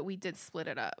saying though that we did split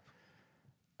it up.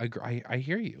 I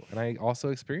hear you, and I also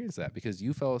experienced that because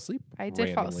you fell asleep. I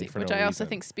did fall randomly asleep, for which no I also reason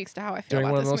think speaks to how I feel during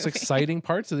about one of the this most movie. exciting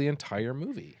parts of the entire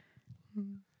movie.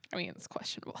 I mean, it's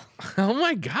questionable. Oh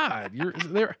my God, you're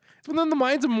there. It's within the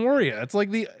Mines of Moria. It's like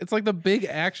the big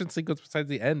action sequence besides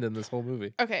the end in this whole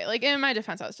movie. Okay, like in my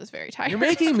defense, I was just very tired. You're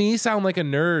making me sound like a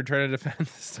nerd trying to defend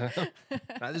this stuff.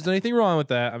 Not there's anything wrong with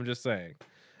that. I'm just saying.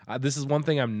 This is one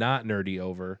thing I'm not nerdy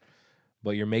over,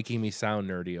 but you're making me sound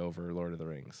nerdy over Lord of the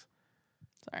Rings.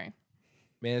 Sorry.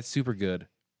 Man, it's super good.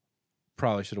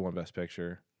 Probably should have won Best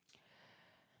Picture.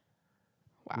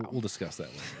 Wow. We'll discuss that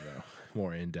later, though,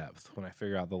 more in depth when I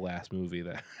figure out the last movie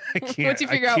that I can't. Once you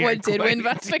figure I out what can't did win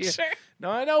quite- Best Picture. No,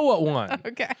 I know what won.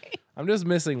 Okay. I'm just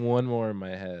missing one more in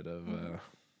my head of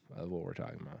what we're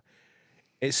talking about.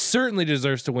 It certainly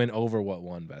deserves to win over what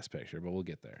won Best Picture, but we'll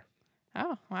get there.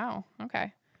 Oh, wow.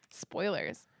 Okay.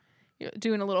 Spoilers. You're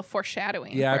doing a little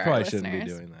foreshadowing. Yeah, I for our probably shouldn't be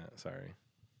listeners. doing that. Sorry.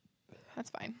 That's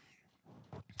fine.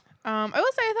 I will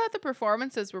say I thought the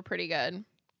performances were pretty good.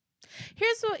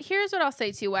 Here's what I'll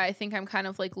say to you why I think I'm kind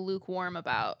of like lukewarm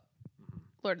about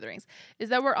Lord of the Rings is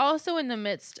that we're also in the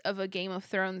midst of a Game of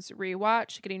Thrones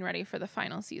rewatch, getting ready for the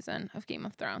final season of Game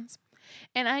of Thrones.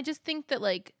 And I just think that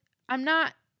like I'm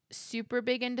not super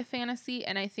big into fantasy,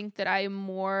 and I think that I'm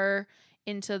more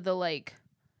into the like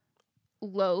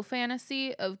low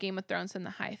fantasy of Game of Thrones than the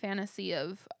high fantasy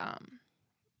of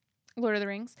Lord of the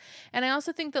Rings. And I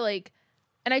also think that like,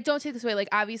 and I don't take this away, like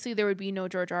obviously there would be no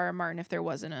George R.R. Martin if there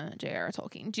wasn't a J.R.R.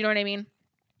 Tolkien. Do you know what I mean?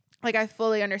 Like I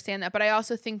fully understand that, but I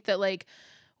also think that like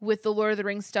with the Lord of the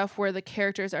Rings stuff where the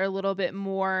characters are a little bit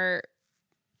more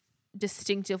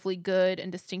distinctively good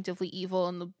and distinctively evil,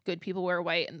 and the good people wear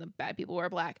white and the bad people wear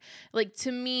black. Like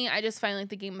to me, I just find like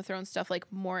the Game of Thrones stuff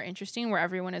like more interesting where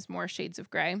everyone is more shades of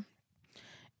gray.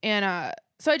 And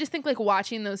so I just think like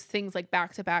watching those things like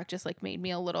back to back just like made me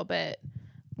a little bit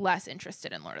less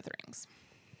interested in Lord of the Rings.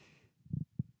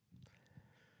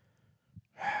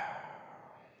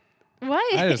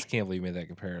 What? I just can't believe you made that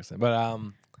comparison. But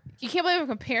You can't believe I'm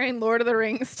comparing Lord of the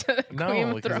Rings to Game no,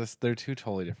 of Thrones. because they're two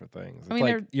totally different things. It's I mean,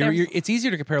 like they're- it's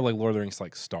easier to compare like Lord of the Rings to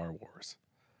like Star Wars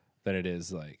than it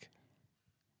is like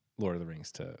Lord of the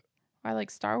Rings to. I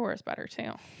like Star Wars better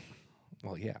too.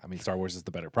 Well, yeah, I mean Star Wars is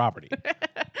the better property.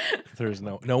 There's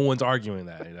no one's arguing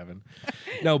that, Evan.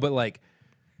 No, but like,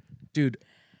 dude,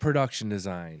 production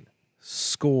design,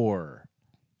 score,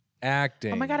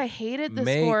 acting. Oh my god, I hated the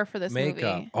score for this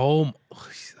makeup. movie. Oh,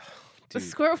 The dude,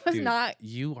 score was dude, not.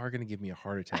 You are gonna give me a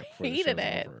heart attack. I before the hated show's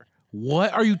it. over.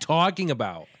 What are you talking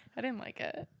about? I didn't like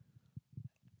it.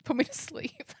 Put me to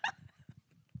sleep.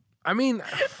 I mean,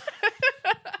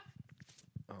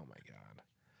 oh my god,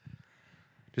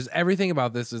 just everything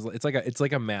about this is it's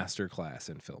like a master class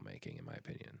in filmmaking, in my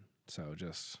opinion. So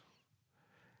just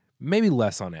maybe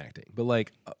less on acting, but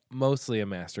like mostly a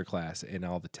master class in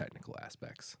all the technical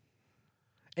aspects.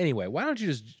 Anyway, why don't you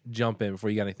just jump in before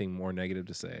you got anything more negative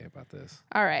to say about this?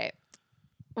 All right.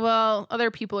 Well, other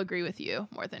people agree with you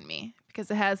more than me because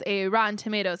it has a Rotten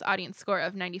Tomatoes audience score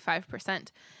of 95%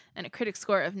 and a critic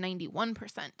score of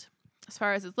 91%. As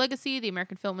far as its legacy, the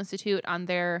American Film Institute on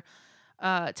their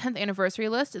 10th anniversary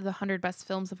list of the 100 best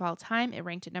films of all time, it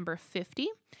ranked at number 50.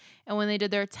 And when they did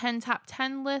their 10 top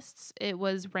 10 lists, it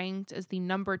was ranked as the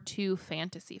number 2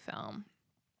 fantasy film.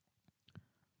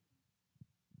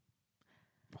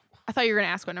 I thought you were going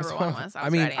to ask what number 1 was. I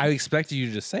mean, ready. I expected you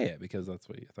to just say it because that's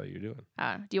what you thought you were doing.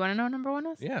 Do you want to know what number 1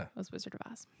 was? Yeah. It was Wizard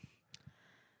of Oz.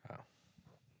 Oh.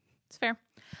 It's fair.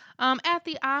 At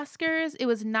the Oscars, it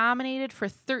was nominated for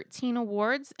 13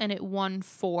 awards and it won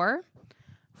 4.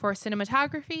 for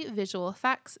cinematography, visual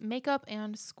effects, makeup,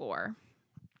 and score.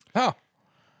 Oh,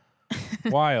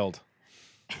 wild.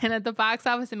 And at the box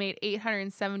office, it made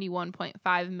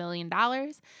 $871.5 million,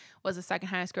 was the second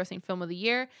highest grossing film of the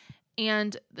year,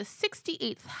 and the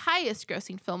 68th highest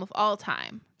grossing film of all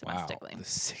time domestically. Wow, the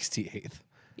 68th.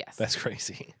 Yes. That's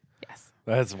crazy. Yes.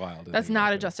 That's wild. That's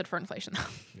not adjusted for inflation, though.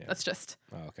 Yeah. That's just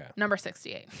Oh, okay. number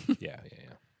 68. Yeah.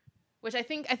 Which I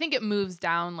think it moves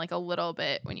down like a little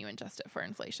bit when you adjust it for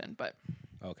inflation, but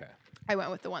Okay. I went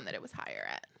with the one that it was higher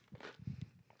at.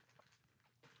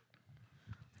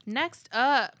 Next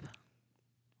up,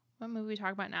 what movie we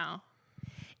talk about now?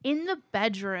 In the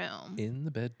Bedroom In the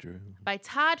bedroom. by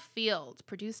Todd Field,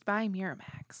 produced by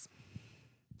Miramax.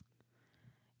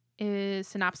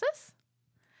 Synopsis?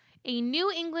 A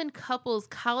New England couple's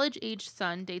college-age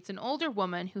son dates an older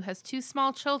woman who has 2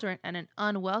 small children and an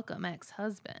unwelcome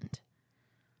ex-husband.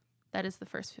 That is the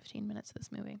first 15 minutes of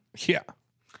this movie. Yeah.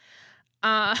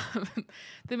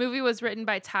 The movie was written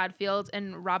by Todd Field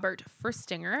and Robert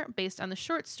Furstinger, based on the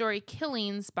short story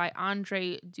Killings by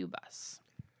Andre Dubus.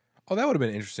 Oh, that would have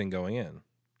been interesting going in.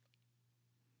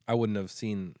 I wouldn't have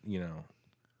seen,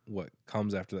 what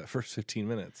comes after that first 15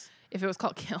 minutes. If it was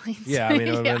called Killings. Yeah, I mean, it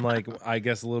would have Yeah. been I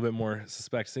guess a little bit more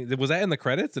suspect. Was that in the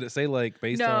credits? Did it say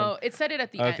based on? No, it said it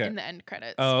at the Okay. end, in the end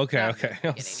credits. Oh, okay, not in the okay.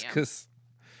 beginning, yeah. Because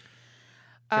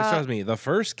it shows me the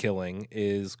first killing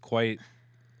is quite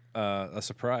a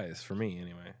surprise for me,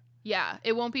 anyway. Yeah,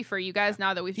 it won't be for you guys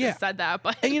now that we've Yeah. just said that.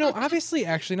 But And obviously,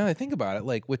 actually, now that I think about it,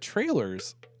 with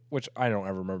trailers, which I don't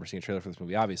ever remember seeing a trailer for this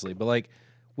movie, obviously, but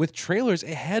with trailers,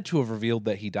 it had to have revealed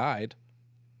that he died.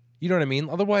 You know what I mean?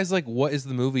 Otherwise, what is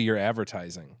the movie you're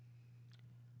advertising?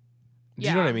 Do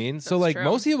you know what I Yeah, mean? So, that's true.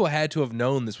 most people had to have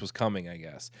known this was coming, I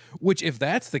guess. Which, if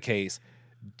that's the case,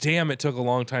 damn, it took a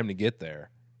long time to get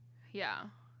there. yeah,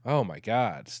 Oh my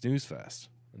God, snooze fest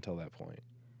until that point.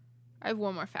 I have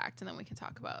one more fact, and then we can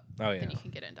talk about. Oh yeah, Then you can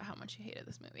get into how much you hated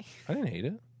this movie. I didn't hate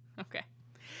it. Okay.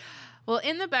 Well,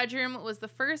 In the Bedroom was the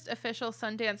first official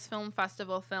Sundance Film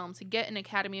Festival film to get an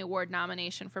Academy Award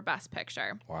nomination for Best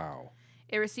Picture. Wow,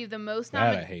 It received the most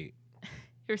that I hate.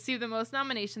 It received the most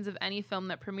nominations of any film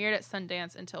that premiered at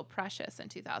Sundance until Precious in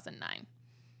 2009.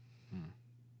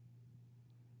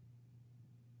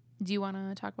 Do you want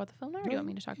to talk about the film now, or do you want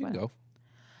me to talk You about can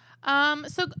it? go.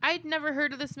 So I'd never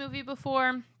heard of this movie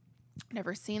before,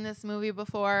 never seen this movie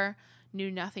before, knew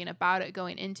nothing about it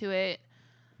going into it.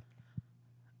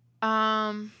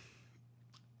 Sometimes,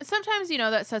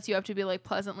 that sets you up to be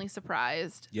pleasantly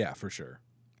surprised. Yeah, for sure.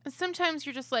 And sometimes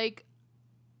you're just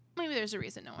maybe there's a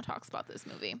reason no one talks about this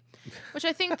movie, which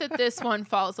I think that this one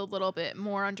falls a little bit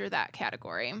more under that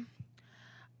category.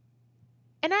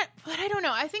 But I don't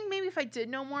know. I think maybe if I did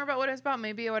know more about what it was about,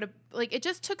 maybe I would have, it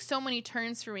just took so many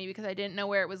turns for me because I didn't know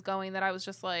where it was going that I was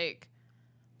just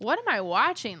what am I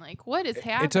watching? What is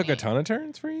happening? It took a ton of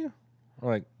turns for you?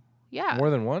 Or Yeah. more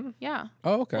than one? Yeah.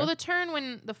 Oh, okay. Well, the turn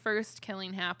when the first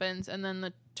killing happens and then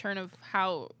the turn of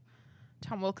how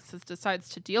Tom Wilkinson decides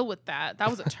to deal with that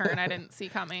was a turn I didn't see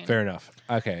coming. Fair enough.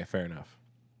 Okay, fair enough.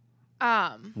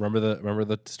 Remember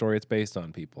the story it's based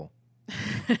on, people.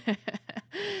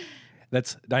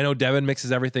 I know Devin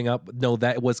mixes everything up. No,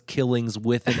 that was Killings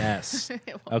with an S. It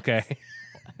was. Okay.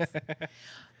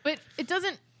 But it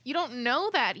doesn't, you don't know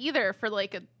that either for a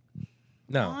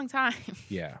No. long time.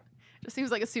 Yeah. It just seems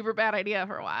like a super bad idea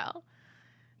for a while.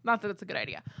 Not that it's a good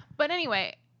idea. But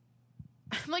anyway,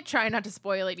 I'm trying not to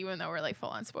spoil it even though we're full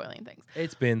on spoiling things.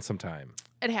 It's been some time,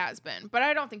 It has been, but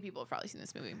I don't think people have probably seen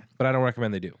this movie. but I don't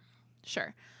recommend they do.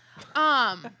 Sure.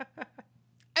 I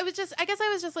guess I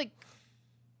was just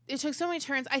it took so many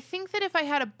turns. I think that if I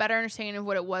had a better understanding of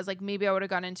what it was, maybe I would have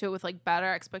gone into it with better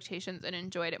expectations and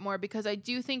enjoyed it more, because I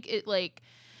do think it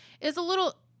is a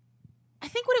little, I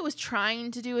think what it was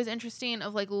trying to do is interesting,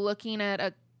 of looking at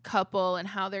a couple and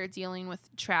how they're dealing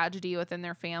with tragedy within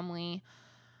their family.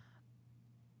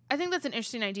 I think that's an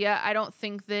interesting idea. I don't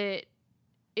think that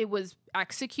it was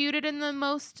executed in the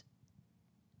most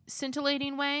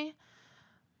scintillating way.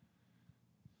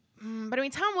 But I mean,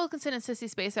 Tom Wilkinson and Sissy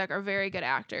Spacek are very good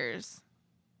actors.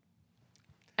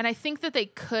 And I think that they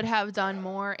could have done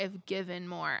more if given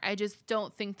more. I just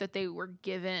don't think that they were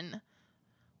given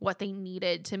what they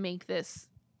needed to make this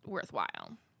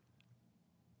worthwhile.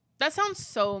 That sounds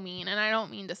so mean, and I don't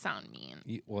mean to sound mean.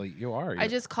 You are. I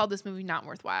just called this movie not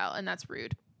worthwhile, and that's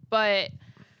rude. But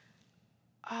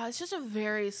it's just a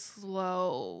very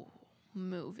slow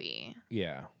movie.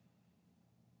 Yeah.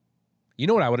 You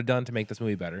know what I would have done to make this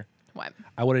movie better? What?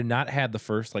 I would have not had the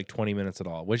first 20 minutes at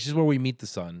all, which is where we meet the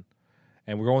son,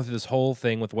 and we're going through this whole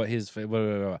thing with what his. Blah,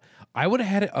 blah, blah. I would have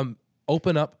had it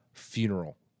open up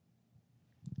funeral.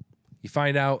 You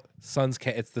find out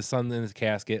it's the son in his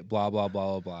casket. Blah blah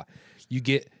blah blah blah. You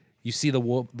see you see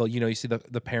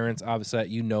the parents upset.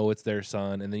 You know it's their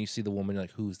son, and then you see the woman. You're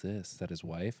like, who's this? Is that his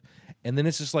wife? And then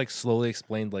it's just like slowly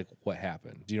explained like what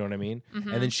happened. Do you know what I mean?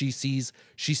 Mm-hmm. And then she sees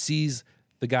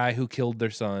the guy who killed their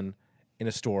son in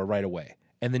a store right away,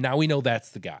 and then now we know that's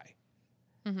the guy.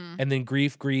 Mm-hmm. And then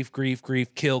grief,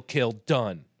 kill,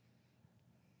 done.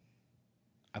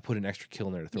 I put an extra kill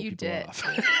in there to throw people off.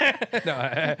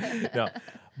 No.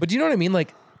 But do you know what I mean?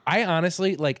 Like, I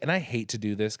honestly, like, and I hate to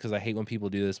do this because I hate when people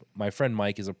do this. My friend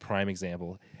Mike is a prime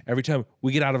example. Every time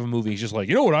we get out of a movie, he's just like,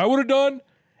 you know what I would have done?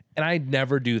 And I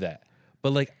never do that.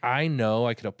 But, like, I know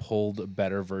I could have pulled a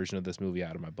better version of this movie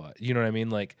out of my butt. You know what I mean?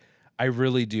 Like, I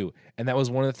really do. And that was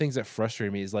one of the things that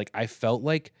frustrated me is, like, I felt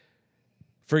like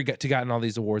to gotten all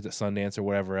these awards at Sundance or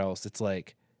whatever else, it's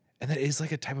like, and that is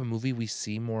like a type of movie we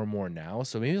see more and more now.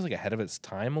 So maybe it's like ahead of its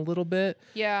time a little bit.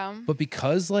 Yeah. But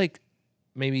because like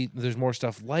maybe there's more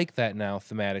stuff like that now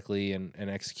thematically and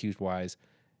execute wise,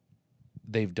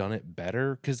 they've done it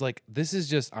better. Cause like this is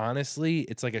just honestly,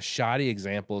 it's like a shoddy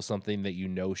example of something that you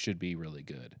know should be really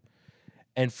good.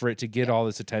 And for it to get all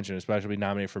this attention, especially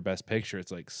nominated for Best Picture,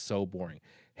 it's like so boring.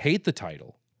 Hate the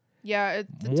title. Yeah,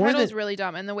 the More title is than- really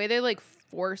dumb, and the way they like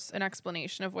force an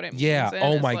explanation of what it means. Yeah. in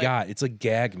Oh is, my like, God. It's like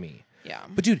gag me. Yeah.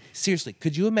 But dude, seriously,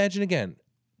 could you imagine again?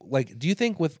 Like, do you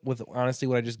think with honestly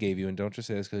what I just gave you, and don't just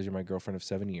say this because you're my girlfriend of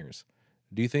 7 years,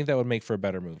 do you think that would make for a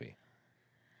better movie?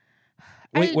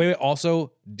 Wait.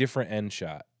 Also, different end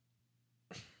shot.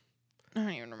 I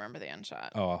don't even remember the end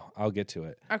shot. Oh, I'll get to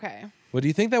it. Okay. But do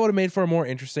you think that would have made for a more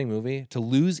interesting movie? To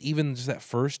lose even just that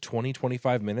first 20,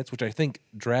 25 minutes, which I think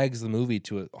drags the movie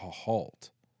to a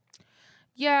halt.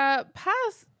 Yeah,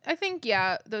 I think,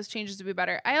 those changes would be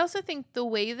better. I also think the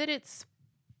way that it's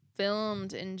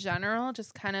filmed in general,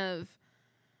 just kind of,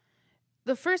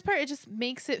 the first part, it just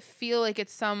makes it feel like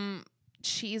it's some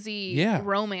cheesy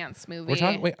romance movie.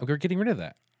 We're getting rid of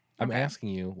that. I'm Okay. asking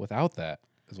you without that.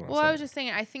 Is what I'm Well, saying. I was just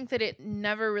saying, I think that it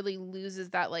never really loses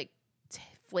that, like,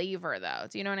 flavor, though.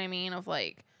 Do you know what I mean? Of,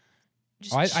 like,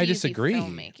 just I cheesy disagree.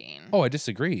 filmmaking. Oh, I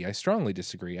disagree. I strongly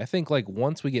disagree. I think like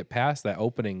once we get past that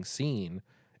opening scene,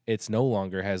 it's no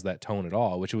longer has that tone at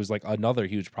all, which was like another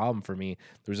huge problem for me.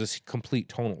 There's this complete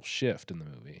tonal shift in the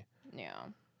movie. Yeah.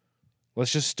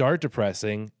 Let's just start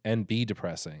depressing and be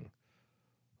depressing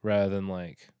rather than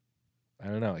like, I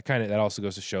don't know. It kind of, that also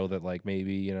goes to show that like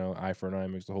maybe, you know, eye for an eye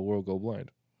makes the whole world go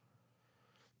blind.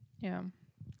 Yeah.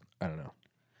 I don't know.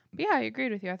 But yeah, I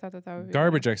agreed with you. I thought that would be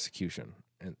Garbage execution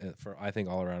and for I think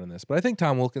all around in this. But I think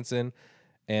Tom Wilkinson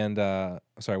and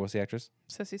sorry, what's the actress?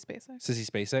 Sissy Spacek. Sissy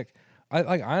Spacek.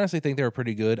 I honestly think they were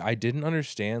pretty good. I didn't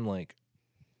understand like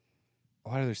a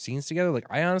lot of their scenes together. Like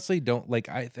I honestly don't like.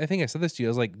 I think I said this to you.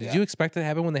 I was like, did you expect that to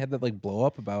happen when they had that like blow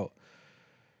up about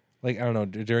like I don't know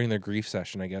during their grief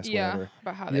session? I guess whatever.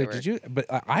 About how Yeah, they were. did you? But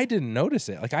I didn't notice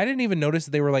it. Like I didn't even notice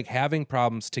that they were like having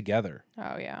problems together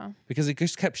Oh yeah. because it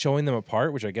just kept showing them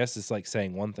apart, which I guess is like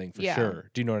saying one thing for Yeah. sure.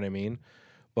 Do you know what I mean?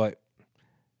 But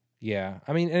yeah,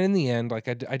 I mean, and in the end, like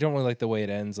I don't really like the way it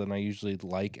ends, and I usually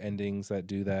like endings that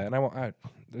do that. And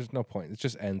there's no point. It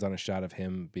just ends on a shot of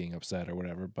him being upset or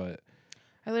whatever. But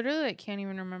I literally like can't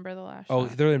even remember the last. oh,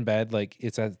 shot. they're in bed. Like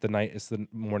it's the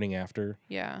morning after,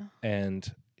 Yeah.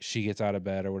 and she gets out of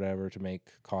bed or whatever to make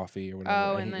coffee or whatever.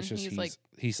 Oh, and then it's just,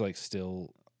 he's like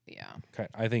still, Yeah.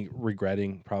 I think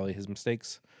regretting probably his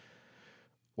mistakes.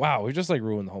 Wow, we just like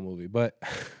ruined the whole movie, but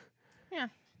Yeah.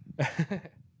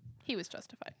 He was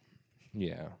justified.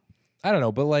 yeah. I don't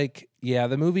know, but like, yeah,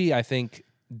 the movie, I think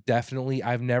definitely,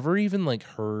 I've never even like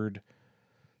heard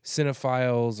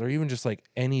cinephiles or even just like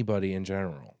anybody in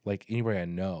general, like anybody I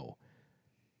know,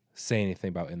 say anything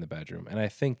about In the Bedroom. And I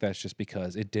think that's just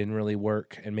because it didn't really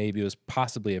work and maybe it was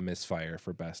possibly a misfire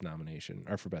for Best Nomination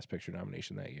or for Best Picture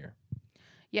nomination that year.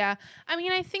 Yeah. I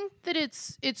mean, I think that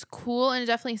it's cool and it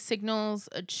definitely signals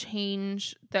a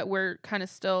change that we're kind of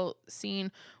still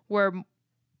seeing where,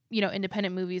 you know,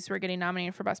 independent movies were getting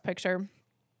nominated for Best Picture.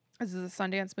 This is a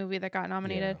Sundance movie that got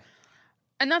nominated. Yeah.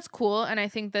 And that's cool. And I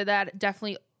think that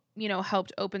definitely, you know,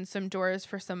 helped open some doors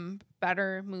for some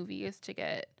better movies to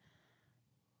get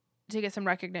some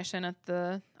recognition at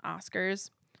the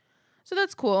Oscars. So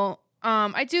that's cool.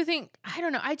 I do think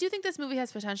this movie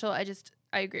has potential.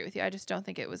 I agree with you. I just don't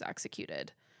think it was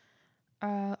executed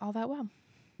all that well.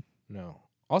 No.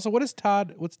 Also, what's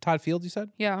Todd Field, you said?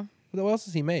 Yeah. What else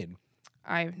has he made?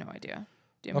 I have no idea.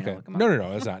 Do you want me Okay. to look him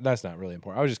up? No. That's not really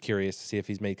important. I was just curious to see if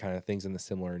he's made kind of things in the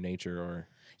similar nature or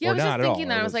Yeah, or I was not just at all. thinking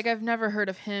that. It I was like, I've never heard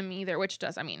of him either, which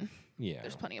does, I mean, yeah,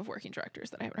 there's plenty of working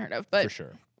directors that I haven't heard of, but for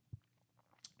sure.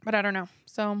 But I don't know.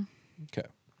 So, Okay.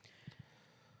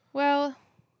 well,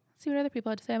 See what other people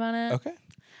had to say about it. Okay. It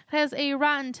has a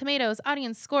Rotten Tomatoes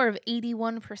audience score of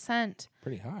 81%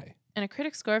 Pretty high. and a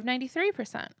critic score of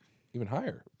 93%. Even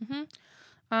higher. It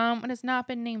has not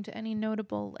been named to any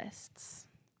notable lists.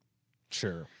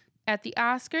 Sure. At the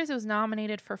Oscars, it was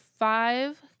nominated for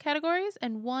 5 categories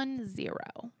and won 0.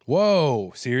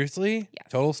 Whoa. Seriously? Yes.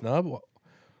 Total snub? What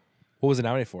was it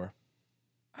nominated for?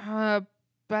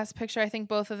 Best Picture, I think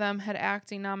both of them had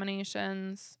acting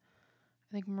nominations.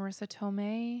 I think Marissa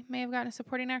Tomei may have gotten a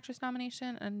supporting actress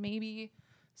nomination and maybe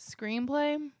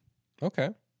screenplay. Okay.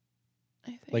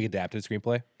 I think. Like adapted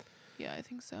screenplay? Yeah, I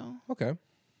think so. Okay.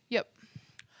 Yep.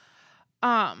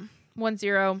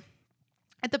 1-0.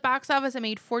 At the box office, it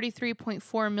made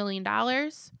 $43.4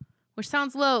 million, which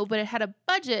sounds low, but it had a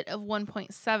budget of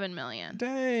 $1.7 million.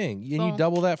 Dang. And you So-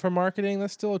 double that for marketing?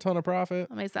 That's still a ton of profit.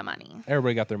 I made some money.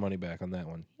 Everybody got their money back on that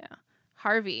one. Yeah.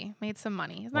 Harvey made some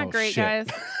money. Isn't that Oh, great, shit. guys?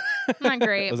 Isn't that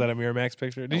great? Was that a Miramax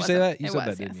picture? Did It you say wasn't. that? You It said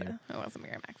was, that, didn't yes, you? It was a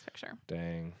Miramax picture.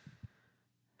 Dang.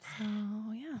 So,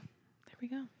 yeah. There we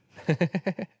go.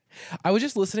 I was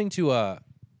just listening to a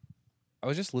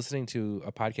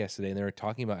podcast today, and they were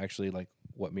talking about actually like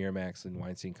what Miramax and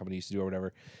Weinstein Company used to do or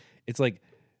whatever. It's like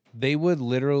they would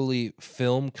literally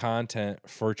film content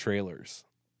for trailers,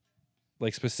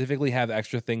 like specifically have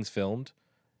extra things filmed,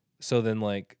 so then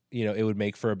like it would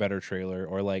make for a better trailer,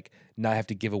 or like not have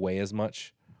to give away as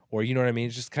much, or you know what I mean?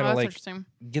 It's just kind of that's like interesting.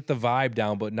 get the vibe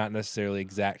down, but not necessarily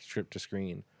exact strip to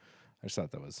screen. I just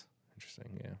thought that was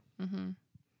interesting. Yeah. Mm-hmm.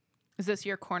 Is this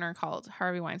your corner called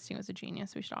Harvey Weinstein was a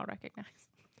genius we should all recognize?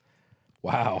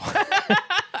 Wow.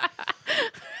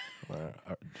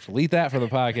 Delete that from the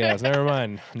podcast. Never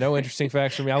mind. No interesting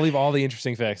facts for me. I'll leave all the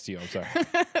interesting facts to you. I'm sorry.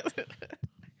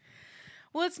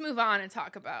 Well, let's move on and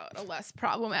talk about a less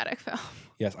problematic film.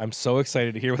 Yes, I'm so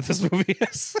excited to hear what this movie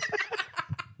is.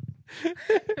 This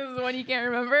is the one you can't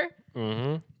remember?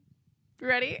 Mm-hmm.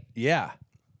 Ready? Yeah.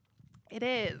 It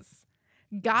is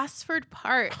Gosford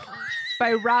Park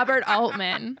by Robert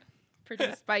Altman,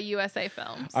 produced by USA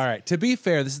Films. All right. To be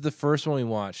fair, this is the first one we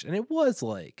watched, and it was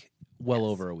like well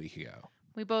over a week ago.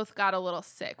 We both got a little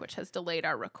sick, which has delayed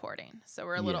our recording. So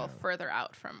we're a little further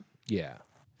out from Yeah.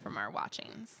 our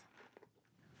watchings,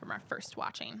 from our first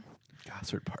watching.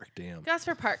 Gosford Park, damn.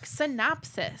 Gosford Park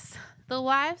synopsis. The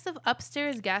lives of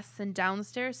upstairs guests and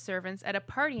downstairs servants at a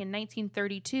party in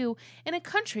 1932 in a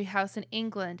country house in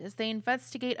England as they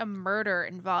investigate a murder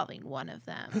involving one of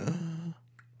them.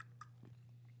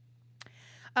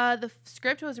 The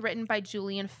script was written by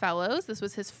Julian Fellows. This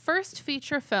was his first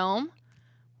feature film,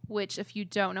 which, if you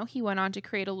don't know, he went on to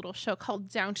create a little show called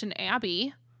Downton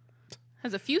Abbey.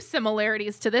 Has a few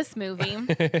similarities to this movie.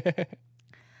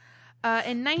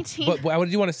 In 19... But what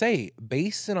do you want to say?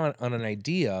 Based on an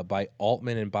idea by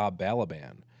Altman and Bob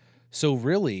Balaban. So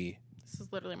really... This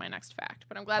is literally my next fact,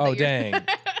 but I'm glad Oh, that you're... dang.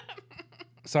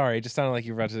 Sorry, it just sounded like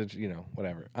you were about to,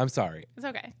 whatever. I'm sorry. It's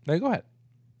okay. No, go ahead.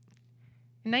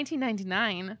 In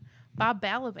 1999, Bob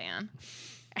Balaban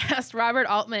asked Robert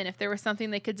Altman if there was something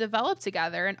they could develop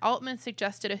together, and Altman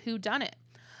suggested a whodunit.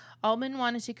 Altman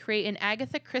wanted to create an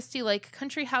Agatha Christie-like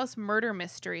country house murder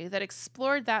mystery that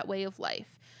explored that way of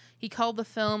life. He called the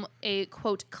film a,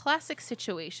 quote, classic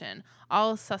situation,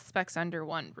 all suspects under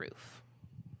one roof.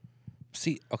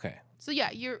 See, okay. So, yeah,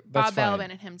 That's Bob fine. Balaban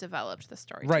and him developed the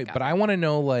story Right, together. but I want to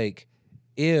know, like,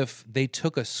 if they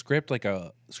took a script, like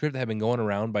a script that had been going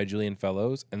around by Julian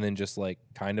Fellows, and then just, like,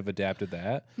 kind of adapted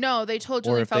that. No, they told Or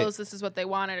Julian if they- Fellows this is what they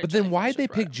wanted. But Julian then why'd Fellows they just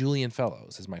wrote pick it. Julian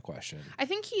Fellows, is my question. I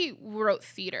think he wrote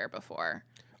theater before.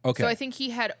 Okay. So I think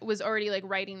he was already like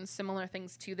writing similar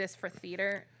things to this for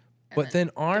theater. and But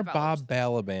then are developed Bob this.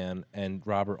 Balaban and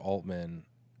Robert Altman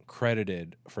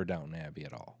credited for Downton Abbey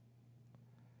at all?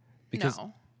 Because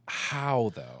No.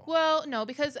 how, though? Well, no,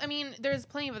 because I mean, there's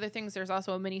plenty of other things. There's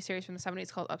also a miniseries from the 70s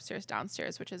called Upstairs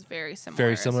Downstairs, which is very similar.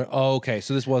 Very as similar. well. Oh, okay,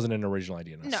 so this wasn't an original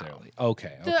idea necessarily.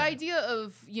 Okay. The idea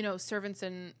of servants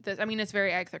and I mean, it's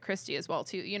very Agatha Christie as well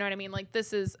too. You know what I mean? Like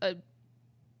this is a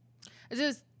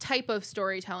type of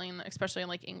storytelling, especially in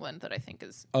like England, that I think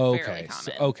is fairly Okay.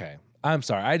 common. Okay. I'm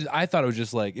sorry. I thought it was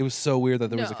just like it was so weird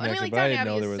that there was a connection, I mean, like but I Downton didn't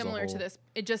know Abbey there is was similar a whole... to this.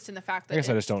 It just in the fact that I guess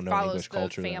I it just don't know follows English the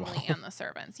culture that family well. and the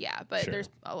servants. Yeah, but Sure. there's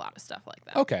a lot of stuff like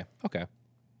that. Okay. Okay.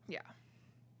 Yeah,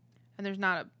 and there's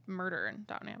not a murder in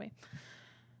Downton Abbey.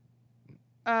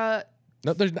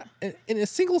 No, there's not in a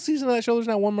single season of that show. There's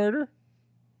not one murder.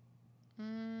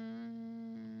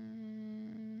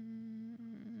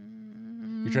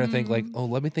 You're trying to think like, oh,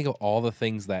 let me think of all the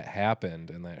things that happened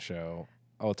in that show.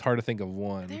 Oh, it's hard to think of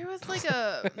one. There was like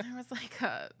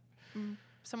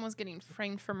someone was getting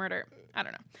framed for murder. I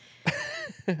don't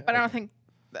know, but I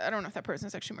don't know if that person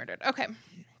is actually murdered. Okay,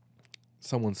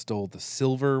 Someone stole the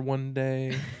silver one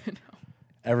day. No.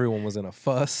 Everyone was in a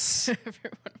fuss.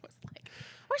 Everyone was like,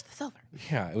 "Where's the silver?"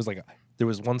 Yeah, it was like there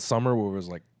was one summer where it was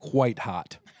like quite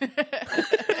hot.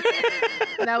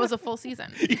 That was a full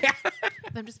season. Yeah.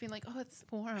 Them just being like, "Oh, it's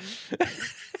warm."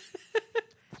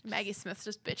 Maggie Smith's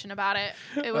just bitching about it.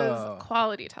 It was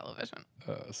quality television.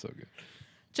 So good.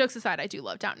 Jokes aside, I do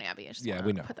love Downton Abbey. I just Yeah, wanna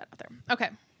we know. Put that out there. Okay.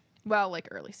 Well, like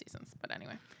early seasons, but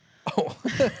anyway. Oh,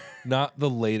 not the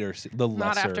later, the lesser.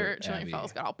 Not after Gillian Abby.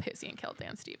 Fellows got all pissy and killed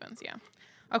Dan Stevens. Yeah.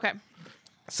 Okay.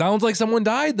 Sounds like someone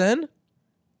died then.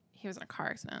 He was in a car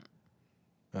accident.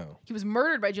 Oh. He was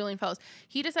murdered by Julian Fellows.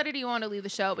 He decided he wanted to leave the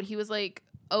show, but he was like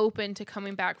open to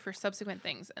coming back for subsequent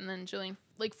things. And then Julian,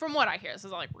 like from what I hear, this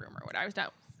is all like rumor. What I haven't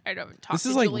talked This to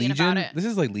is like Julian Legion. about it. This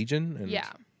is like Legion. And, Yeah.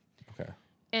 Okay.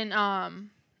 And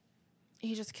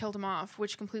he just killed him off,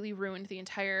 which completely ruined the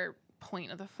entire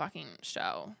point of the fucking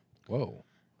show. Whoa.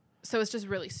 So it's just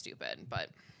really stupid. But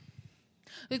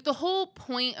like the whole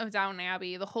point of Downton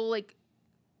Abbey, the whole like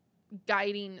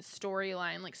guiding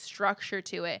storyline, like structure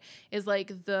to it is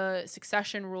like the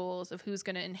succession rules of who's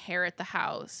going to inherit the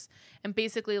house. And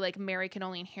basically like Mary can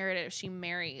only inherit it if she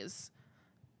marries,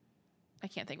 I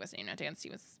can't think of his name now, Dan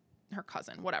Stevens, her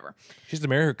cousin, whatever. She's to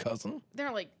marry her cousin?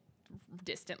 They're like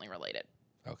distantly related.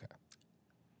 Okay.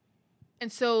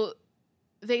 And so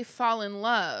they fall in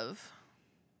love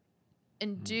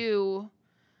and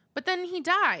but then he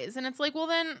dies. And it's like, well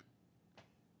then,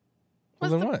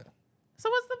 Well, then what? so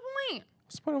what's the point?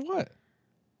 What's the point of what?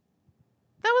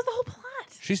 That was the whole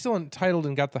plot. She's still entitled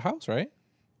and got the house, right?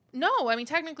 No, I mean,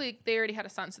 technically they already had a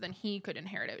son, so then he could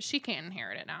inherit it. She can't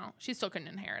inherit it now. She still couldn't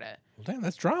inherit it. Well, damn,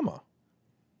 that's drama.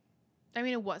 I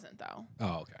mean, it wasn't, though.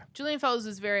 Oh, okay. Julian Fellows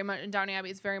is very much, in Downton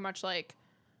Abbey, is very much like,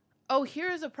 oh,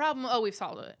 here's a problem. Oh, we've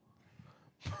solved it.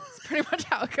 It's pretty much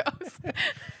how it goes.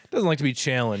 Doesn't like to be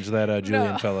challenged, that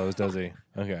Julian No. Fellows, does he?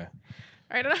 Okay.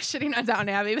 All right, I'm not shitting on Downton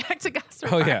Abbey. Back to Gosford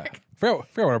Oh, Park. yeah. Forgot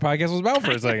what our podcast was about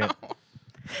for a second.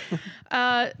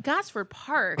 Gosford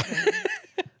Park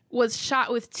was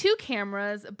shot with 2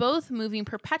 cameras, both moving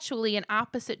perpetually in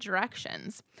opposite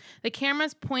directions. The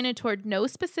cameras pointed toward no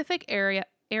specific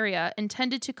area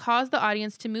intended to cause the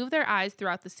audience to move their eyes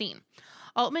throughout the scene.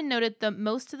 Altman noted that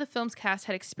most of the film's cast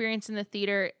had experience in the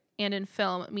theater and in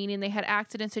film, meaning they had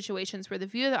acted in situations where the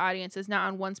view of the audience is not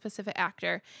on one specific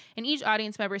actor, and each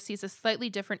audience member sees a slightly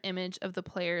different image of the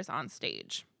players on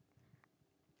stage,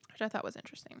 which I thought was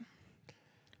interesting.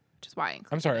 Which is why I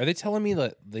included I'm sorry. it. Are they telling me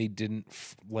that they didn't,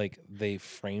 they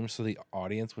framed so the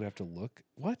audience would have to look?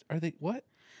 What? Are they, what?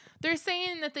 They're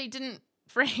saying that they didn't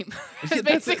frame. Yeah,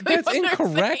 that's basically what they're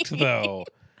incorrect, saying. though.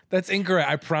 That's incorrect.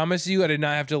 I promise you, I did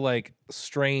not have to like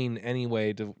strain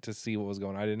anyway to see what was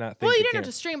going on. I did not think. Well, you the didn't have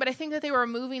camera- to stream, but I think that they were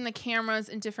moving the cameras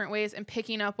in different ways and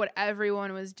picking up what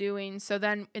everyone was doing. So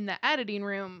then in the editing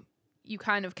room, you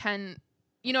kind of can,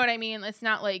 you know what I mean? It's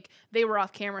not like they were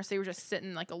off camera, so they were just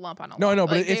sitting like a lump on a No, lump. no,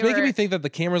 but Like, it's they making were- me think that the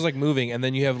camera's like moving, and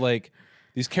then you have like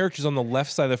these characters on the left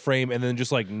side of the frame, and then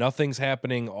just like nothing's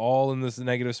happening, all in this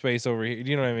negative space over here. Do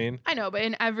you know what I mean? I know, but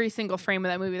in every single frame of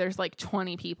that movie, there's like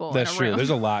 20 people That's in a true. room. There's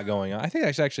a lot going on. I think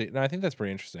I think that's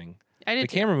pretty interesting. I did The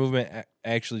too. camera movement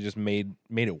actually just made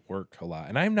it work a lot.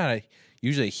 And I'm not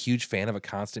usually a huge fan of a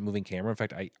constant moving camera. In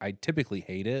fact, I typically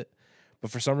hate it,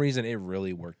 but for some reason it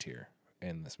really worked here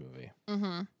in this movie.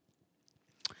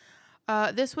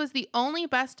 This was the only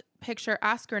Best Picture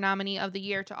Oscar nominee of the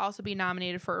year to also be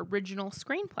nominated for Original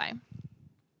Screenplay.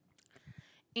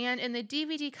 And in the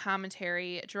DVD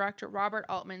commentary, director Robert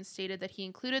Altman stated that he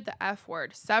included the F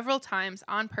word several times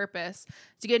on purpose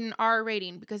to get an R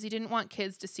rating because he didn't want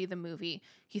kids to see the movie.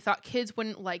 He thought kids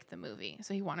wouldn't like the movie,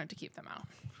 so he wanted to keep them out.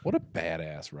 What a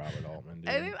badass Robert Altman, dude.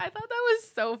 I thought that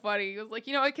was so funny. He was like,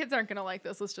 you know what, kids aren't going to like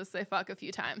this. Let's just say fuck a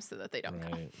few times so that they don't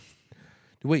come. Right.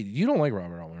 Wait, you don't like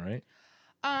Robert Altman, right?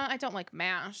 I don't like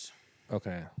MASH.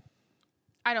 Okay.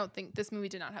 I don't think this movie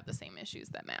did not have the same issues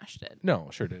that MASH did. No,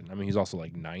 sure didn't. I mean, he's also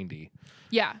like 90.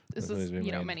 Yeah, this That's what is, he's been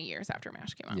made. many years after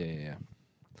MASH came out. Yeah.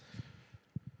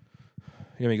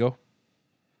 You want me to go?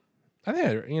 I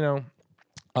think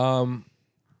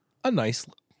a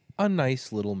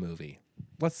nice little movie.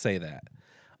 Let's say that.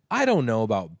 I don't know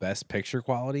about best picture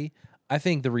quality. I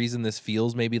think the reason this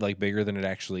feels maybe like bigger than it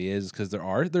actually is because there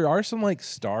are some like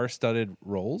star-studded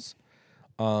roles.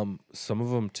 Some of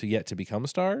them yet to become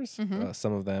stars.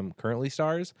 Some of them currently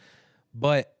stars.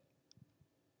 And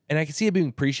I can see it being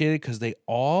appreciated because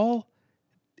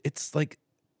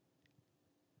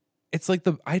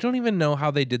I don't even know how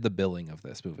they did the billing of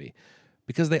this movie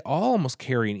because they all almost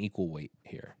carry an equal weight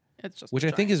here, It's just which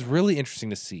I think is really interesting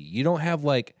to see. You don't have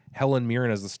like Helen Mirren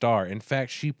as the star. In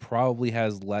fact, she probably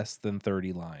has less than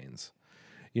 30 lines.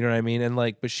 You know what I mean? And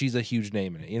like, but she's a huge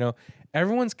name in it. You know,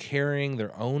 everyone's carrying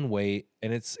their own weight,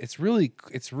 and it's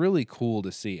really cool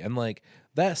to see. And like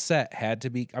that set had to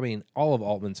be. I mean, all of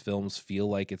Altman's films feel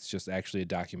like it's just actually a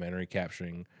documentary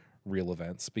capturing real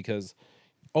events because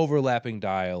overlapping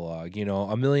dialogue. You know,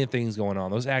 a million things going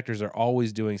on. Those actors are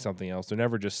always doing something else. They're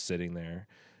never just sitting there.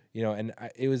 You know, and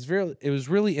it was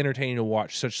really entertaining to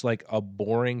watch such like a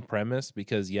boring premise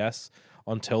because yes,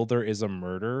 until there is a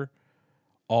murder,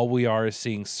 all we are is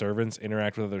seeing servants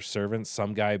interact with other servants.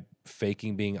 Some guy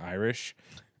faking being Irish,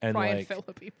 and Brian like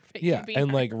Phillippe yeah, being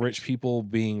and like Irish. rich people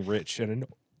being rich and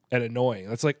annoying.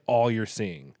 That's like all you're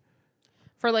seeing.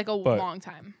 For like a But- long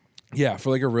time. Yeah, for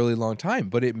like a really long time,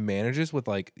 but it manages with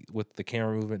the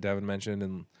camera movement Devin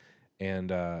mentioned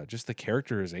and just the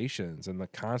characterizations and the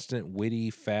constant witty,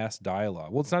 fast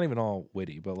dialogue. Well, it's not even all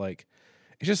witty, but like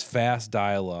it's just fast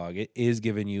dialogue. It is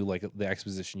giving you like the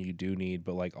exposition you do need,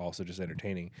 but like also just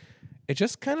entertaining. It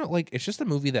just kind of like it's just a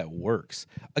movie that works.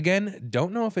 Again,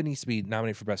 don't know if it needs to be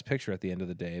nominated for Best Picture at the end of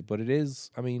the day, but it is.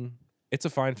 I mean, it's a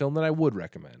fine film that I would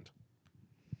recommend.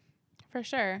 For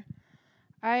sure.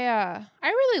 I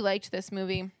really liked this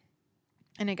movie.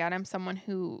 And again, I'm someone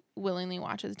who willingly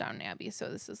watches Downton Abbey, so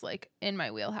this is like in my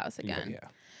wheelhouse again. Yeah.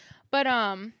 But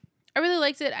I really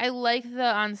liked it. I like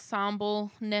the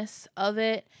ensemble-ness of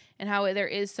it and how there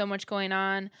is so much going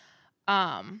on.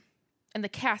 And the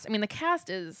cast, I mean, the cast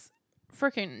is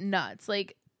freaking nuts.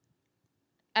 Like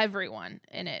everyone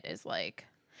in it is like,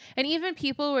 and even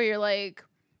people where you're like,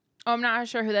 oh, I'm not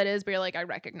sure who that is, but you're like, I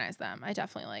recognize them. I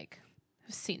definitely like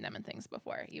have seen them in things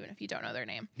before, even if you don't know their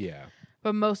name. Yeah.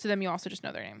 But most of them you also just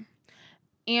know their name.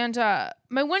 And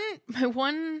my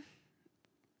one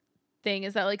thing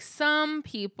is that like some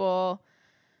people,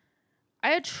 I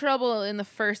had trouble in the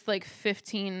first like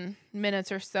 15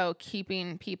 minutes or so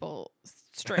keeping people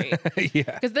straight Yeah.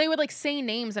 because they would like say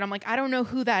names and I'm like, I don't know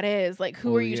who that is. Like,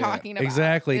 who Oh, are you yeah. talking about?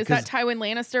 Exactly, Is that 'cause- Tywin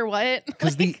Lannister? What?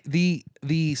 Because Like,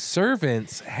 the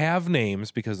servants have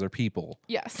names because they're people,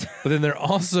 yes. but then they're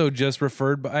also just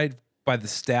referred by the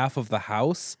staff of the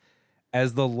house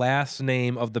as the last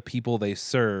name of the people they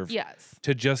serve Yes.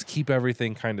 to just keep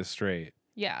everything kind of straight.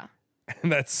 Yeah. And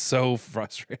that's so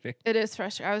frustrating. It is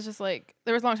frustrating. I was just like,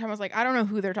 there was a long time I was like, I don't know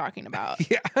who they're talking about.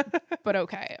 Yeah. But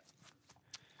okay.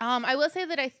 I will say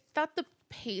that I thought the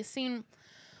pacing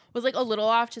was like a little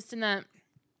off, just in that,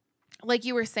 like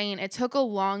you were saying, it took a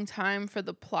long time for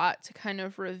the plot to kind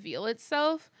of reveal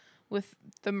itself with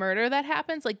the murder that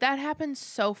happens. Like that happens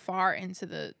so far into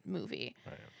the movie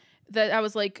that I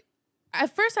was like,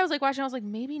 at first I was like watching, I was like,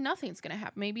 maybe nothing's gonna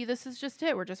happen. Maybe this is just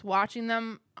it. We're just watching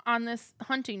them on this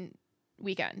hunting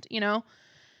weekend, you know?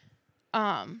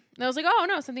 And I was like, oh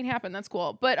no, something happened. That's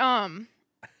cool. But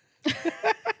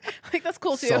like that's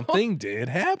cool too. Something did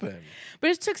happen. But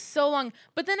it took so long.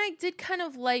 But then I did kind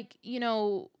of like, you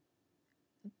know,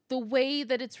 the way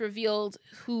that it's revealed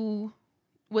who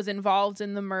was involved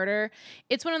in the murder.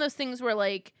 It's one of those things where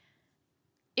like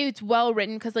it's well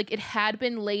written because like it had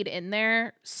been laid in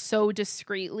there so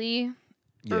discreetly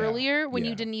Yeah, earlier when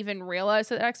yeah. you didn't even realize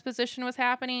that exposition was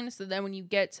happening. So then when you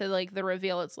get to like the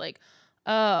reveal, it's like,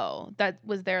 oh, that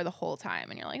was there the whole time.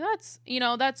 And you're like, that's, you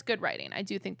know, that's good writing. I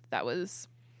do think that was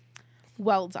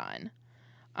well done.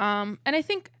 And I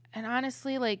think, and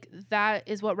honestly, like that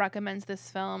is what recommends this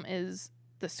film is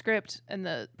the script and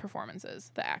the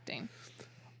performances, the acting.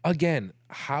 Again,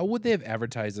 how would they have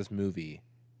advertised this movie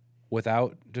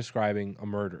without describing a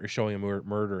murder or showing a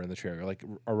murder in the trailer, like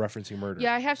or referencing murder?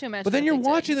 Yeah, I have to imagine. But then that you're they did.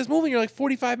 watching this movie and you're like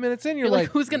 45 minutes in, you're You're like,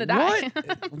 like, who's gonna die?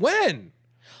 What? When?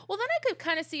 Well, then I could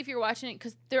kind of see if you're watching it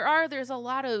because there's a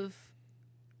lot of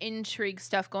intrigue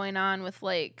stuff going on with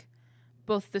like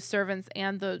both the servants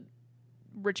and the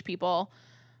rich people,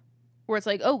 where it's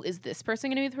like, oh, is this person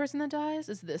going to be the person that dies?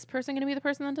 Is this person going to be the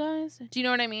person that dies? Do you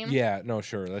know what I mean? Yeah, no,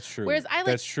 sure, that's true. Whereas I like-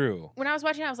 that's true. When I was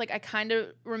watching, I was like, I kind of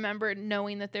remembered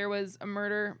knowing that there was a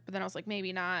murder, but then I was like,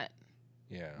 maybe not.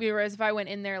 Yeah, Whereas if I went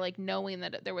in there like knowing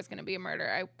that there was going to be a murder,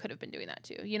 I could have been doing that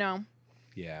too. You know?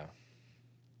 yeah.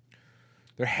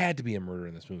 There had to be a murder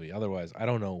in this movie, otherwise, I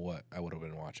don't know what I would have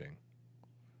been watching.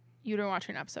 You'd been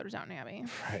watching an episode of Downton Abbey.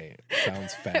 Right,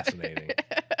 sounds fascinating.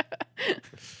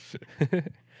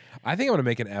 I think I'm gonna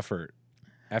make an effort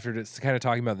after just kind of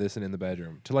talking about this and in the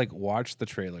bedroom to like watch the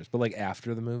trailers, but like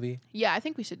after the movie. Yeah, I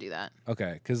think we should do that.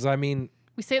 Okay, because I mean,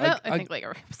 We say that, I- I think, like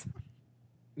every episode.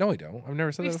 no, I don't. I've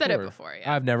never said We've that said it before. before,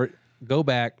 yeah. I've never. Go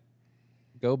back.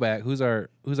 Who's our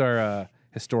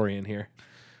historian here?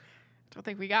 Don't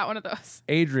think we got one of those.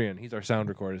 Adrian. He's our sound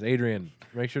recordist. Adrian,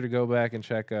 make sure to go back and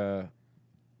check the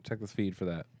feed for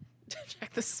that.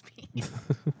 Check the speed.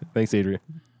 Thanks, Adrian.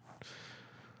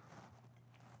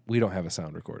 We don't have a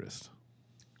sound recordist.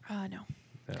 No.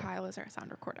 Kyle is our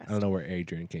sound recordist. I don't know where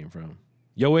Adrian came from.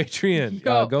 Yo, Adrian,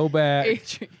 Yo, go back.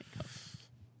 Adrian.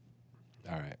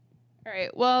 All right. All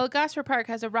right. Well, Gosford Park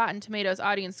has a Rotten Tomatoes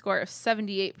audience score of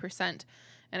 78%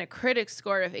 and a critic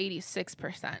score of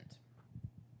 86%.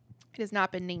 It has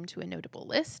not been named to a notable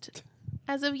list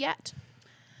as of yet.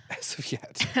 As of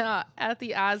yet. At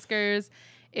the Oscars,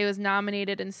 it was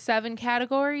nominated in 7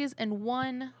 categories and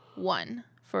won 1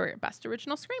 for Best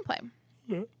Original Screenplay.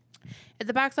 Yeah. At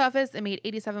the box office, it made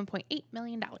 $87.8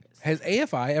 million. Has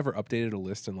AFI ever updated a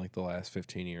list in like the last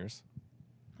 15 years?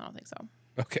 I don't think so.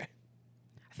 Okay.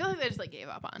 I feel like they just like gave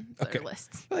up on their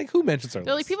lists. Like, who mentions our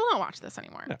They're like, list? people don't watch this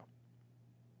anymore. No.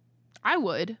 I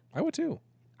would. I would too.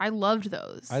 I loved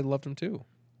those. I loved them too.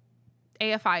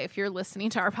 AFI, if you're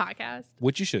listening to our podcast,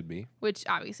 Which you should be. which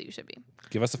obviously you should be,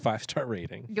 Give us a 5-star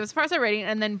rating. give us a 5-star rating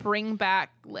and then bring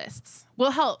back lists. Will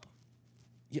help.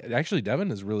 Yeah, actually, Devin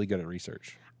is really good at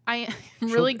research. I am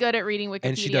really good at reading Wikipedia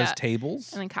And she does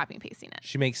tables. and then copying and pasting it.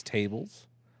 She makes tables.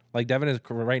 Like Devin is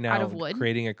right now Out of wood?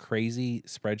 creating a crazy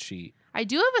spreadsheet I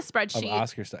do have a of spreadsheet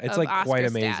Oscar stuff. It's of like quite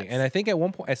Oscar amazing. stats. And I think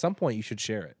at some point you should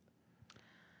share it.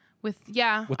 with With the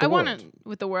I want to world.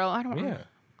 with the world. I don't Yeah. I'm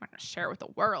not gonna share it with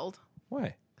the world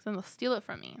Why? because then they'll steal it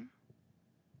from me.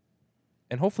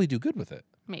 And hopefully do good with it.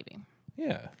 Maybe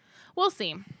Yeah. we'll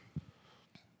see.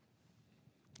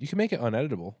 You can make it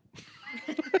uneditable.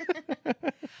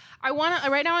 I want to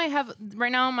right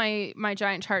now my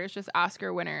giant chart is just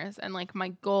Oscar winners, and like my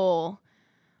goal,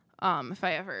 if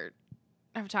I ever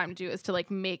have time to do, is to like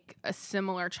make a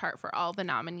similar chart for all the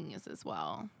nominees as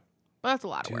well. But that's a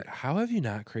lot of Dude, work. how have you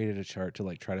not created a chart to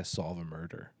like try to solve a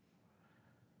murder?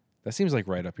 That seems like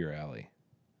right up your alley.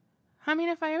 I mean,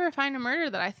 if I ever find a murder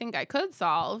that I think I could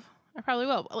solve, I probably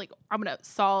will. Like, I'm gonna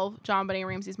solve John Benet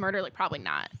Ramsey's murder. Like, probably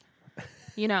not.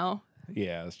 You know.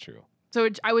 Yeah, that's true. So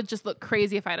I would just look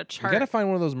crazy if I had a You chart. gotta find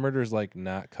one of those murders like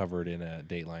not covered in a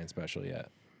Dateline special yet.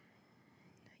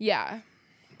 Yeah.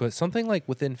 But something like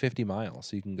within 50 miles,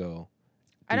 so you can go.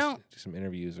 I do don't- do some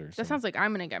interviews or. That some- sounds like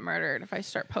I'm gonna get murdered if I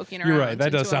start poking around. You're right.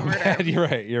 That does into a sound murder. bad. You're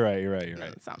right. You're right.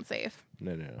 Doesn't sound safe.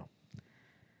 No.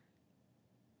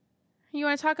 You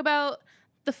want to talk about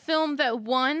the film that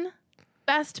won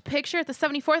Best Picture at the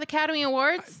 74th Academy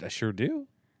Awards? I sure do.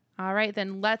 All right,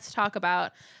 then let's talk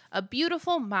about A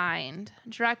Beautiful Mind,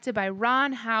 directed by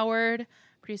Ron Howard,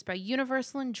 produced by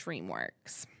Universal and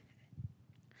DreamWorks.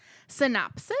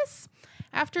 Synopsis: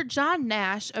 After John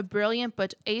Nash, a brilliant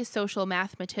but asocial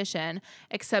mathematician,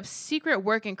 accepts secret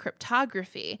work in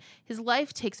cryptography, his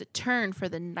life takes a turn for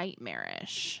the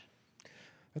nightmarish.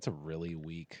 That's a really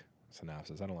weak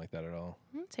synopsis. I don't like that at all.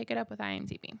 Take it up with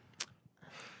IMDb.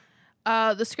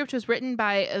 The script was written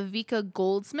by Avika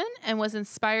Goldsman and was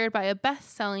inspired by a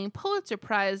best-selling Pulitzer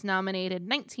Prize-nominated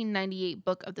 1998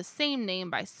 book of the same name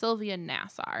by Sylvia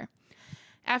Nassar.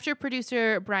 After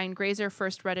producer Brian Grazer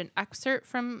first read an excerpt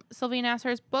from Sylvia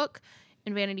Nassar's book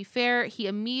in Vanity Fair, he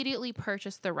immediately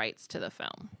purchased the rights to the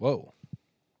film. Whoa.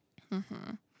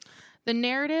 The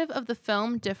narrative of the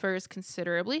film differs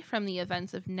considerably from the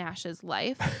events of Nash's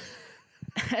life,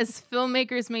 as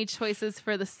filmmakers made choices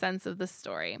for the sense of the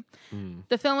story.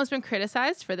 The film has been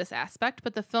criticized for this aspect,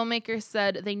 but the filmmakers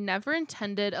said they never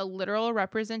intended a literal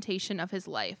representation of his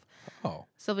life. Oh.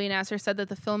 Sylvia Nasser said that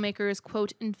the filmmakers,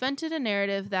 quote, invented a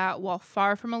narrative that, while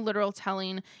far from a literal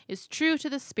telling, is true to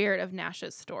the spirit of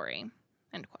Nash's story,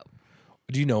 end quote.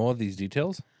 Do you know all these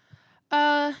details?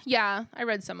 Yeah, I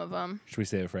read some of them. Should we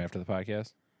save it for after the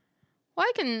podcast? Well,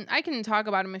 I can talk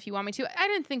about them if you want me to. I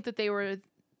didn't think that they were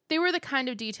the kind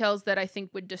of details that I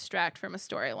think would distract from a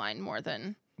storyline more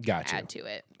than Gotcha. add to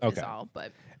it. Okay. Is all.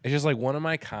 But It's just like one of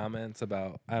my comments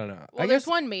about, I don't know. well, I there's guess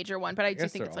one major one, but I do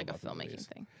guess think they're it's all like a about the filmmaking movies.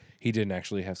 thing. he didn't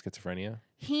actually have schizophrenia.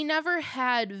 He never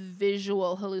had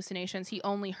visual hallucinations. He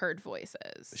only heard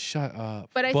voices. Shut up.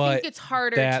 But I think it's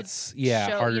harder that's, to yeah,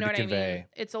 show, harder you know to what convey. I mean?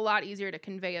 It's a lot easier to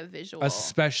convey a visual.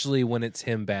 Especially when it's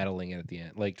him battling it at the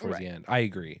end, like towards the Right. end. I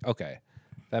agree. Okay.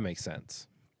 That makes sense.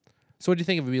 So what do you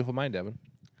think of A Beautiful Mind, Devin?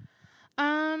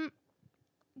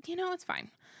 It's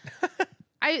fine.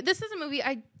 This is a movie.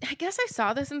 I guess I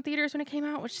saw this in theaters when it came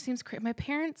out, which seems crazy. My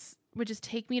parents would just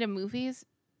take me to movies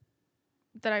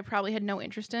that I probably had no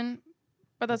interest in,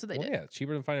 but that's what they did. Yeah, it's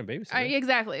cheaper than finding a babysitter.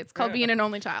 Exactly. It's called Yeah. being an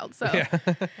only child. So Yeah.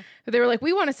 they were like,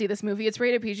 we want to see this movie. It's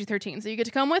rated PG-13, so you get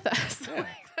to come with us. Yeah.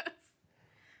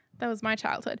 That was my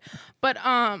childhood. But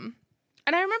and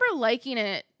I remember liking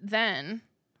it then,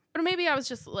 but maybe I was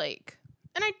just like,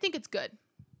 and I think it's good.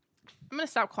 I'm gonna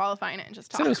stop qualifying it and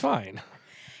just talk. Said it was fine.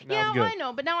 No, Yeah, it's well, good. I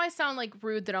know, but now I sound like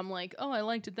rude that I'm like, oh, I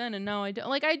liked it then and now I don't.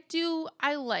 Like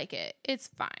I like it. It's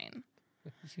fine.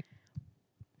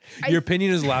 Your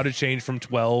opinion is allowed to change from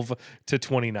 12 to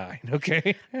 29.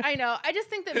 Okay. I know. I just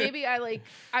think that maybe I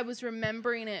was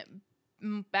remembering it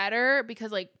better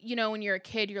because, like, you know, when you're a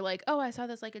kid, you're like, oh, I saw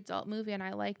this like adult movie and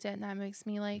I liked it, and that makes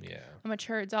me like a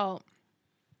mature adult.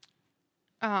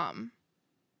 I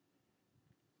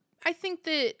think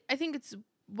it's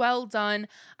well done.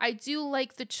 I do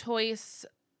like the choice.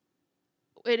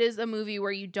 It is a movie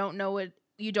where you don't know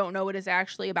what it's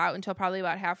actually about until probably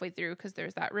about halfway through, because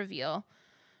there's that reveal,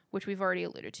 which we've already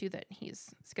alluded to, that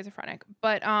he's schizophrenic.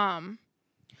 But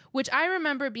which I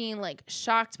remember being like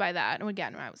shocked by that. And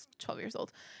again, when I was 12 years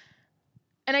old.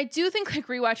 And I do think, like,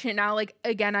 rewatching it now, like,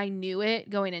 again, I knew it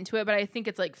going into it, but I think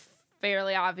it's like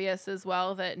fairly obvious as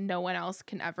well that no one else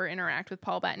can ever interact with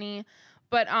Paul Bettany.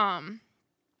 But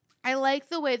I like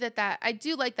the way that I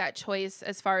do like that choice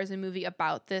as far as a movie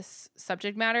about this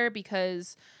subject matter,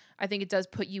 because I think it does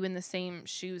put you in the same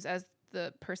shoes as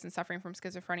the person suffering from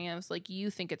schizophrenia. It's like,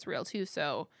 you think it's real too,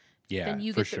 so then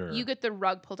you get the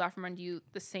rug pulled off from under you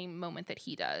the same moment that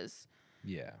he does.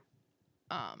 Yeah.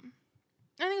 I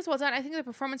think it's well done. I think the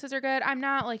performances are good. I'm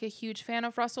not like a huge fan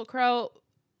of Russell Crowe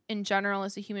in general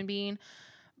as a human being,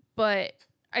 but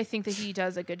I think that he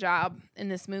does a good job in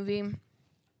this movie.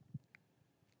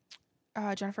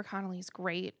 Jennifer Connelly's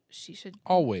great. She should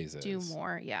always do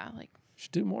more. Yeah, like she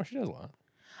should do more. She does a lot.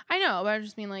 I know, but I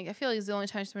just mean, like, I feel like it's the only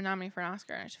time she's been nominated for an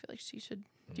Oscar, and I just feel like she should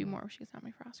do more when she gets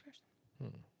nominated for Oscars.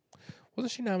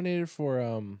 Wasn't she nominated for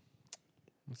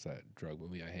what's that drug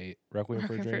movie I hate? Requiem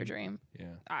for a Dream.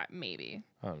 Yeah. Maybe.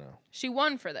 I don't know. She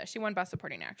won for this. She won Best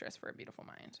Supporting Actress for A Beautiful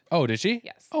Mind. Oh, did she?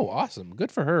 Yes. Oh, awesome.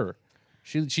 Good for her.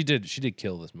 She did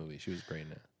kill this movie. She was great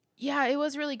in it. Yeah, it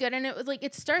was really good. And it was like,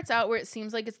 it starts out where it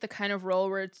seems like it's the kind of role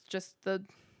where it's just the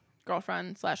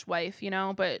girlfriend / wife, you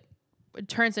know, but it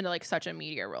turns into like such a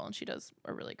meatier role, and she does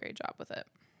a really great job with it.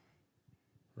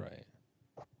 Right.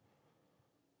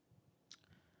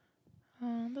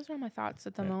 Those are all my thoughts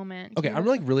at the moment. Okay, I'm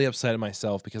like really upset at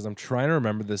myself because I'm trying to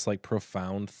remember this like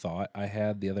profound thought I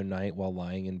had the other night while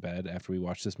lying in bed after we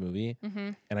watched this movie,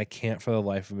 and I can't for the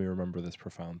life of me remember this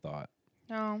profound thought.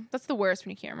 No, that's the worst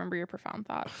when you can't remember your profound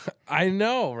thought. I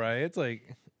know, right? It's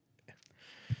like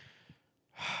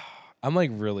I'm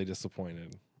like really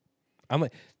disappointed. I'm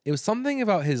like, it was something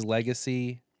about his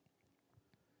legacy.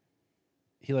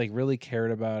 He like really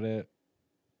cared about it.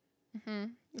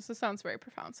 This sounds very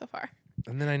profound so far.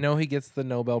 And then I know he gets the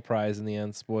Nobel Prize in the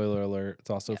end. Spoiler alert. It's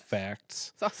also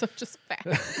facts. It's also just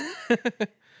facts.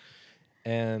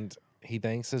 And he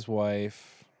thanks his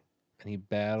wife, and he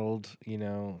battled, you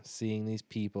know, seeing these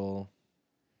people.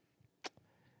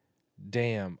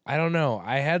 Damn. I don't know.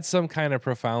 I had some kind of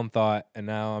profound thought, and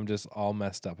now I'm just all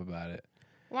messed up about it.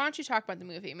 Why don't you talk about the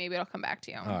movie? Maybe it'll come back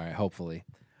to you. All right, hopefully.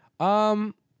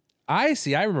 I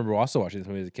remember also watching this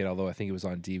movie as a kid, although I think it was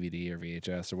on DVD or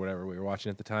VHS or whatever we were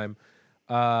watching at the time.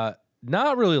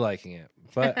 Not really liking it,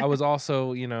 but I was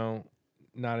also, you know,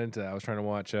 not into that. I was trying to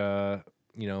watch,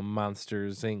 you know,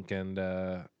 Monsters Inc. and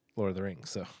Lord of the Rings.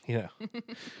 So, you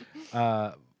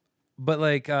know, but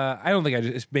like, I don't think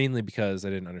it's mainly because I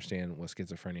didn't understand what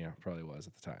schizophrenia probably was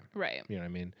at the time. Right. You know what I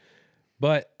mean?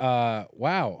 But,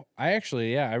 wow. I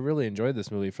really enjoyed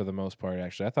this movie for the most part,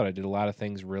 actually. I thought I did a lot of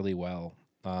things really well.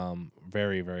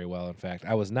 Very, very well, in fact.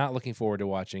 I was not looking forward to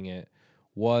watching it.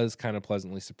 Was kind of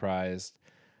pleasantly surprised.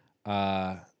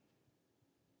 Yeah,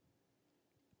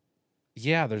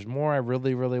 there's more I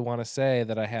really, really want to say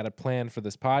that I had a plan for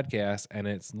this podcast, and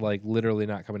it's like literally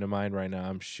not coming to mind right now.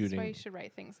 I'm shooting. That's why you should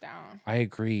write things down. I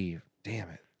agree. Damn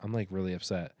it. I'm like really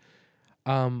upset.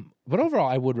 But overall,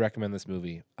 I would recommend this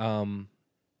movie. I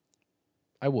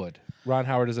would. Ron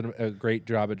Howard does a great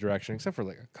job at direction, except for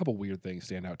like a couple weird things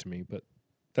stand out to me, but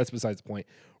that's besides the point.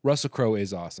 Russell Crowe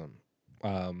is awesome.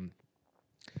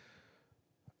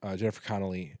 Jennifer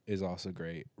Connelly is also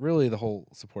great. Really, the whole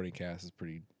supporting cast is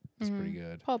pretty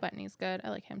good. Paul Bettany's good. I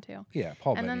like him too. Yeah,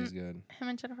 Paul Bettany's good. Him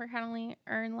and Jennifer Connelly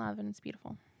are in love, and it's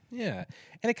beautiful. Yeah,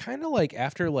 and it kind of like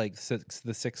after like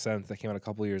The Sixth Sense that came out a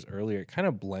couple years earlier, it kind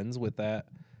of blends with that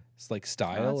like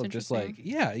style of just like,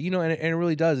 yeah, you know, and it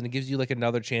really does, and it gives you like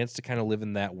another chance to kind of live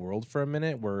in that world for a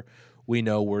minute where we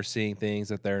know we're seeing things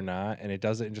that they're not, and it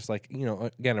does it in just like, you know,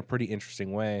 again, a pretty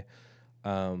interesting way.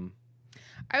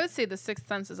 I would say The Sixth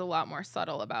Sense is a lot more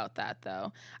subtle about that,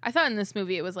 though. I thought in this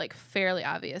movie it was like fairly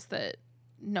obvious that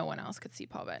no one else could see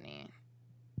Paul Bettany,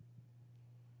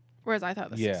 whereas I thought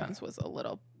The Sixth Sense was a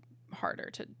little harder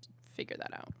to figure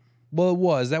that out. Well, it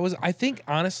was. That was. I think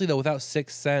honestly though, without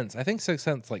Sixth Sense, I think Sixth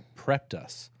Sense like prepped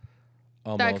us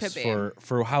almost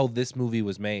for how this movie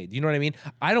was made. You know what I mean?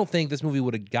 I don't think this movie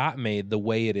would have got made the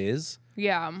way it is.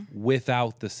 Yeah.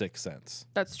 Without The Sixth Sense.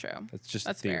 That's true.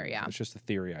 That's fair. Yeah. It's just a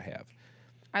theory I have.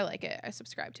 I like it. I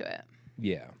subscribe to it.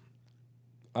 Yeah.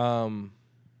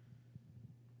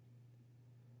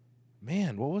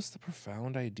 Man, what was the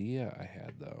profound idea I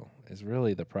had, though, is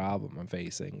really the problem I'm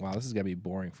facing. Wow, this is going to be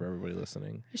boring for everybody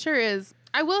listening. It sure is.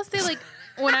 I will say, like,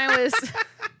 when I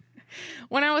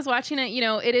was watching it, you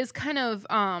know, it is kind of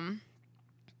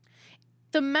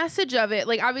the message of it,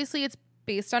 like, obviously it's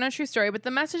based on a true story, but the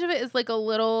message of it is, like, a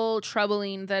little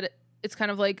troubling that it's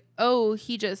kind of like, oh,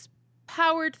 he just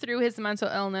powered through his mental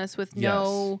illness with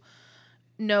no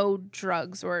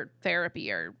drugs or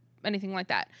therapy or anything like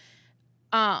that.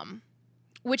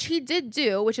 Which he did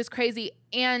do, which is crazy.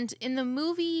 And in the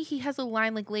movie, he has a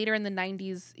line, like, later in the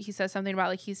 90s, he says something about,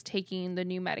 like, he's taking the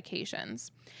new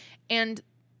medications. And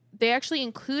they actually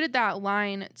included that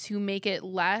line to make it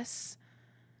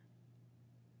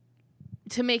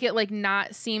like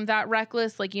not seem that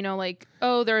reckless, like, you know, like,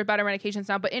 oh, there are better medications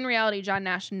now. But in reality, John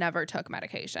Nash never took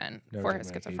medication for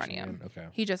his schizophrenia. Okay.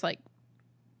 He just, like,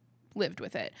 lived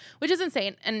with it, which is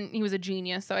insane. And he was a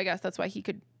genius, so I guess that's why he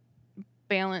could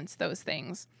balance those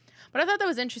things. But I thought that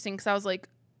was interesting because I was like,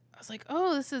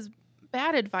 oh, this is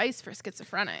bad advice for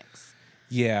schizophrenics.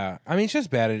 Yeah, I mean, it's just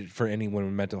bad for anyone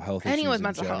with mental health issues. Anyone with in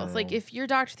mental health, general. like, if your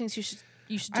doctor thinks you should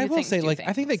do I will things, say, do like,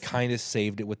 I think they things. kind of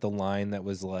saved it with the line that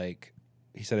was like,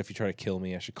 he said, if you try to kill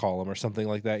me, I should call him or something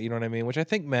like that. You know what I mean? Which I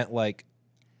think meant, like,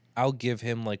 I'll give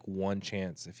him, like, one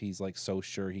chance if he's, like, so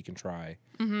sure he can try.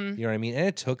 Mm-hmm. You know what I mean? And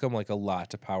it took him, like, a lot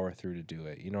to power through to do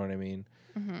it. You know what I mean?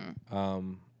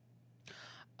 Mm-hmm.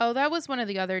 Oh, that was one of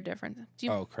the other differences.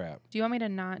 Oh, crap. Do you want me to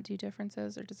not do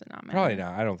differences, or does it not matter? Probably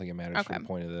not. I don't think it matters for Okay. the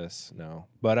point of this. No.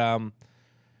 But man,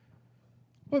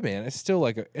 it's still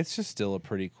it's just still a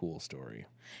pretty cool story.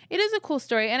 It is a cool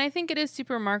story, and I think it is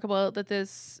super remarkable that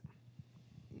this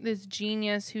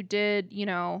genius who did,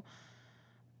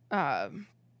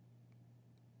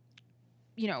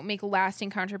 make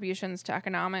lasting contributions to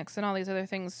economics and all these other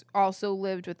things, also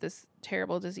lived with this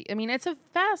terrible disease. I mean, it's a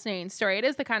fascinating story. It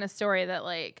is the kind of story that,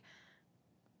 like,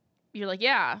 you're like,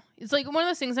 yeah. It's like one of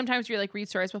those things sometimes you're like, read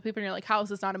stories about people and you're like, how is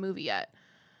this not a movie yet?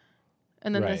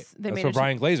 And then Right. they That's made what it.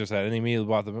 Brian Glazer said, and he immediately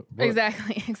bought the book.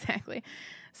 Exactly.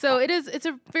 So it's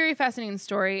a very fascinating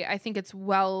story. I think it's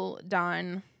well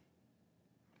done.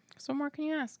 So what more can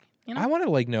you ask? You know? I want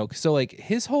to know, so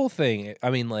his whole thing, I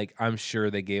mean, I'm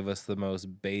sure they gave us the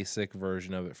most basic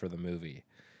version of it for the movie.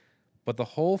 But the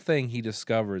whole thing he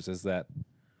discovers is that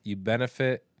you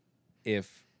benefit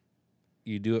if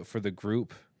you do it for the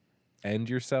group and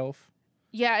yourself.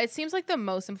 Yeah, it seems like the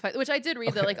most simplified, which I did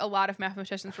read that, like, a lot of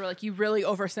mathematicians were like, you really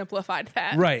oversimplified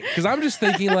that. Right. Because I'm just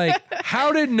thinking,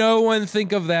 how did no one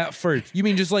think of that first? You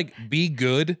mean just, be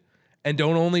good and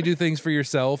don't only do things for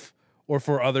yourself or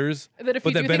for others? That if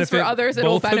but you do things for others,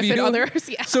 it'll both of benefit you? others.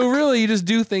 Yeah. So really, you just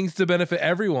do things to benefit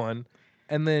everyone,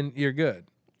 and then you're good.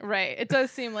 Right. It does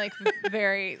seem like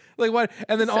very. What?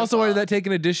 And then also, why did Simple. that take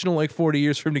an additional 40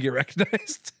 years for him to get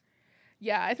recognized?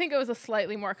 Yeah, I think it was a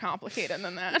slightly more complicated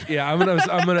than that. Yeah, I'm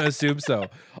gonna assume so.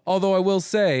 Although I will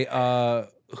say,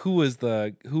 who was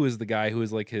the guy who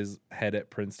was his head at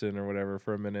Princeton or whatever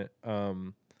for a minute?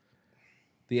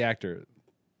 The actor,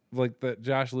 that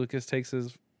Josh Lucas takes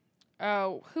his.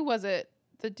 Oh, who was it?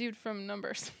 The dude from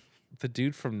Numbers. The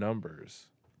dude from Numbers.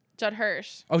 Judd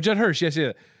Hirsch. Oh, Judd Hirsch. Yes,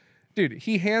 yeah. Dude,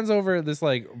 he hands over this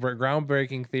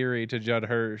groundbreaking theory to Judd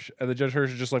Hirsch, and the Judd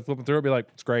Hirsch is just flipping through it, be like,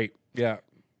 "It's great, yeah,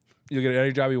 you'll get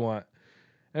any job you want."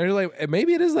 And you're like,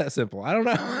 maybe it is that simple. I don't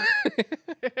know.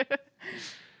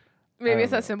 Maybe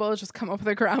it's that simple as just come up with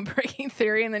a groundbreaking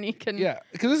theory, and then you can Yeah,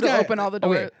 because this still guy open all the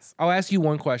doors. Okay, I'll ask you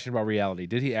one question about reality.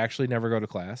 Did he actually never go to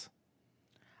class?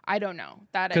 I don't know.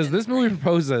 That I Because didn't this movie read.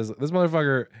 proposes this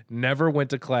motherfucker never went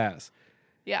to class.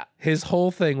 Yeah. His whole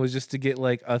thing was just to get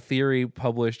a theory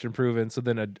published and proven, so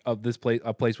then a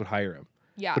place would hire him.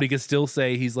 Yeah. But he could still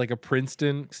say he's a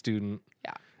Princeton student.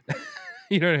 Yeah.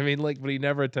 You know what I mean? But he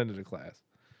never attended a class,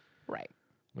 Right.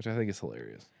 which I think is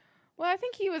hilarious. Well, I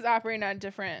think he was operating on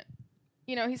different.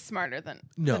 He's smarter than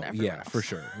No, than everyone yeah, else. for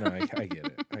sure. No, I get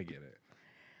it. I get it.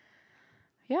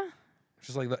 Yeah. It's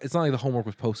just it's not like the homework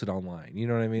was posted online. You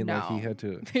know what I mean? No. He had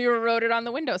to. You wrote it on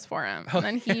the windows for him, and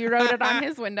then he wrote it on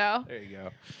his window, There you go.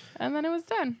 and then it was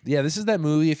done. Yeah, this is that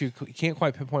movie. If you can't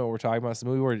quite pinpoint what we're talking about, it's the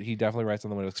movie where he definitely writes on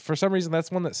the windows. For some reason,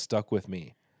 that's one that stuck with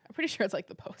me. I'm pretty sure it's like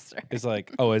the poster. It's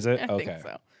oh, is it? I Okay. think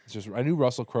so. It's just I knew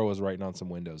Russell Crowe was writing on some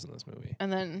windows in this movie.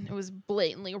 And then it was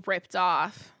blatantly ripped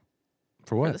off For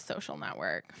for what? the Social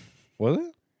Network. Was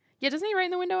it? Yeah, doesn't he write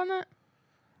in the window on that?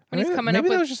 When Maybe, he's coming maybe up that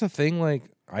with was just a thing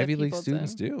Ivy League people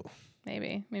students do. do.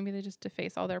 maybe they just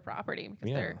deface all their property because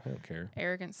Yeah, they're I don't care.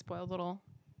 arrogant, spoiled little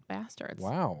bastards.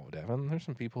 Wow, Devin, there's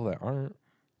some people that aren't.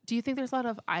 Do you think there's a lot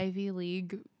of Ivy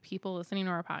League people listening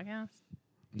to our podcast?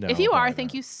 No, if you are, probably thank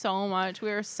not. you so much. We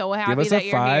are so happy Give us that a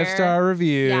you're here. 5-star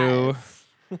review. Yes.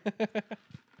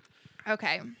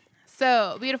 Okay.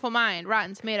 So, Beautiful Mind,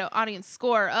 Rotten Tomato audience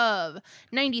score of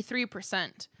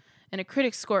 93% and a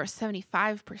critic score of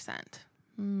 75%.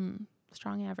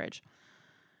 Strong average.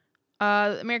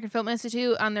 American Film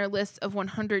Institute, on their list of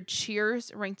 100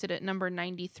 cheers, ranked it at number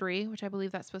 93, which I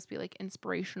believe that's supposed to be like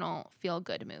inspirational,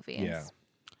 feel-good movies. Yeah.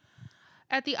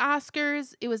 At the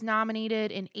Oscars, it was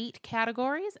nominated in 8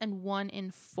 categories and won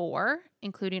in 4,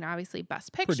 including obviously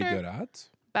Best Picture, Pretty good odds.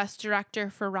 Best Director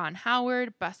for Ron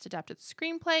Howard, Best Adapted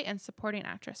Screenplay, and Supporting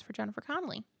Actress for Jennifer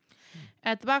Connelly.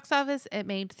 At the box office, it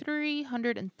made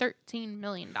 $313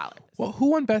 million. Well,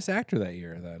 who won Best Actor that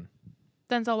year then?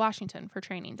 Denzel Washington for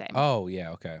Training Day. Oh,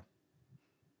 yeah, okay.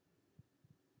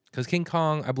 Because King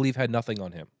Kong, I believe, had nothing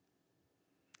on him.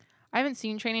 I haven't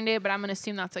seen Training Day, but I'm going to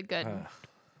assume that's a good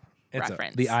It's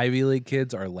reference. the Ivy League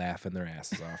kids are laughing their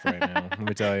asses off right now. Let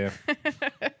me tell you.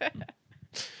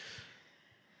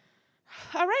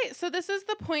 All right, so this is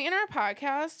the point in our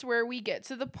podcast where we get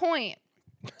to the point.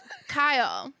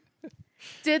 Kyle,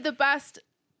 did the Best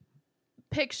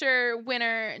Picture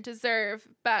winner deserve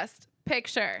Best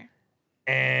Picture?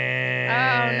 Oh,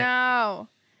 no.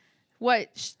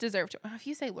 What deserved? If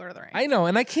you say Lord of the Rings. I know,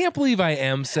 and I can't believe I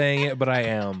am saying it, but I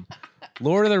am.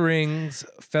 Lord of the Rings,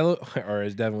 or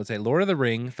as Devin would say, Lord of the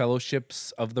Ring,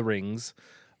 Fellowships of the Rings,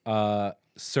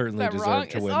 certainly Is that wrong? deserve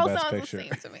to It win all Best sounds Picture. the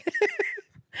same to me.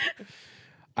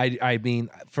 I mean,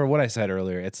 for what I said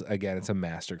earlier, it's a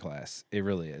masterclass. It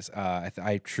really is.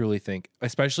 I truly think,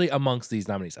 especially amongst these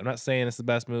nominees, I'm not saying it's the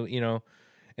best movie. You know,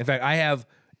 in fact, I have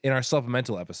in our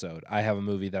supplemental episode, I have a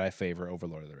movie that I favor over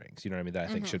Lord of the Rings. You know what I mean? That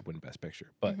I think should win Best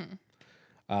Picture. But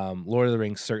Lord of the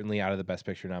Rings, certainly out of the Best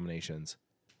Picture nominations,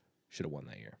 should have won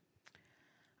that year.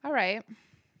 All right.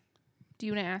 Do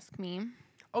you want to ask me?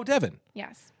 Oh, Devin,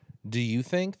 Yes. do you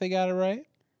think they got it right?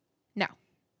 No.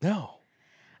 No.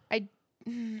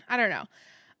 I don't know.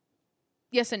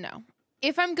 Yes and no.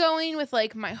 If I'm going with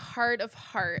like my heart of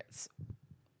hearts,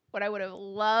 what I would have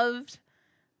loved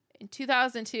in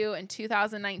 2002 and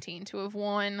 2019 to have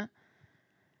won,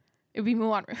 it would be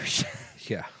Moulin Rouge.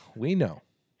 Yeah, we know.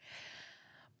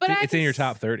 But It's in your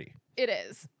top 30. It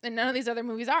is, and none of these other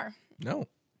movies are. No.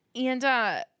 And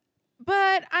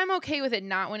but I'm okay with it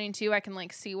not winning too. I can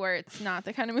like see where it's not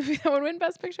the kind of movie that would win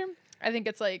Best Picture. I think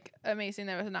it's like amazing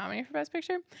that it was nominated for Best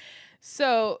Picture.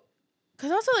 So,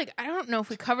 because also like I don't know if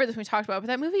we covered this when we talked about it, but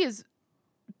that movie is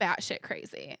batshit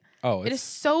crazy. Oh, It is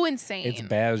so insane. it's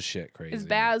Baz shit crazy. It's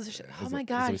Baz. Oh As- my as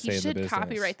god, we say he in the should business.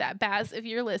 copyright that. Baz, if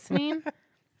you're listening.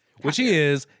 Which he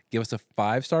is. Give us a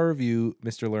 5-star review,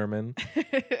 Mr. Lerman.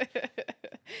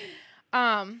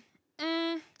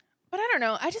 But I don't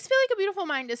know. I just feel like A Beautiful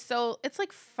Mind is so, it's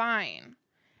like fine.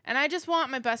 And I just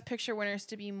want my Best Picture winners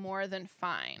to be more than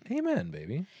fine. Amen,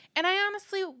 baby. And I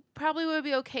honestly probably would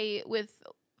be okay with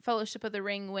Fellowship of the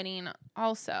Ring winning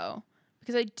also,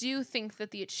 because I do think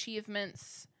that the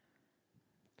achievements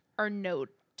are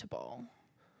notable.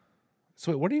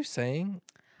 So wait, what are you saying?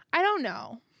 I don't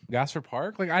know. Gosford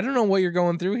Park? Like, I don't know what you're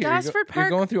going through here. Gosford You're Park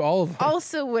going through all of them.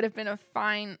 Also would have been a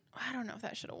fine, I don't know if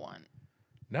that should have won.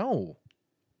 No.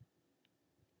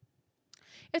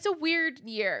 It's a weird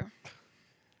year.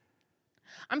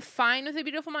 I'm fine with A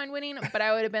Beautiful Mind winning, but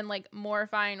I would have been like more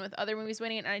fine with other movies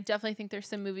winning. And I definitely think there's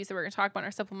some movies that we're going to talk about in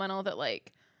our supplemental that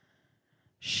like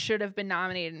should have been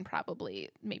nominated and probably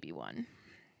maybe won.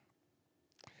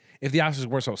 If the Oscars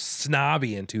weren't so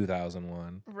snobby in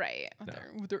 2001. Right.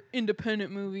 With their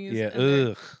independent movies. Yeah, and,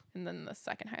 ugh. and then the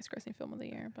second highest grossing film of the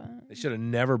year. But They should have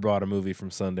never brought a movie from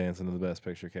Sundance into the Best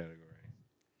Picture category.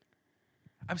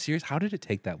 I'm serious. How did it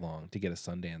take that long to get a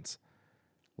Sundance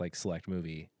like select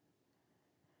movie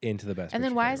into the Best and Picture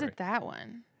then why category? is it that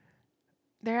one?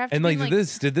 There have to And be like,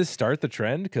 did this start the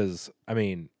trend? Because I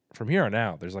mean, from here on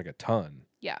out, there's like a ton.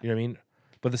 Yeah. You know what I mean?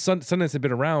 But the Sundance had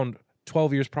been around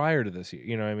 12 years prior to this year.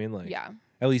 You know what I mean? Like, Yeah.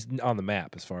 at least on the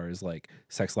map as far as like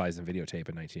Sex, Lies, and Videotape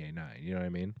in 1989. You know what I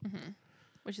mean?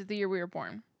 Which is the year we were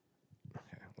born.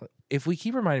 If we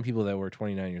keep reminding people that we're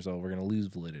 29 years old, we're going to lose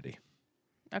validity.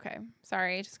 Okay.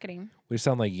 Sorry. Just kidding. We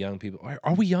sound like young people.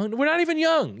 Are we young? We're not even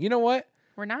young. You know what?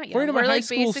 We're not young. According to my We're high like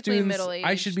school basically students, middle-aged.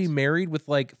 I should be married with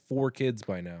like 4 kids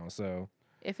by now. So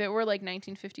If it were like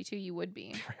 1952, you would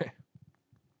be.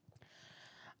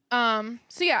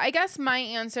 So yeah, I guess my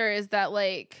answer is that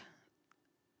like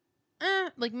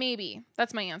maybe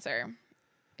that's my answer,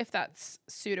 if that's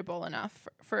suitable enough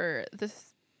for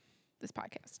this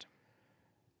podcast.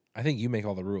 I think you make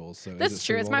all the rules. So That's is it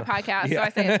true. It's my suitable enough? podcast, so I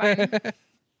say it's fine.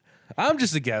 I'm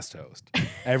just a guest host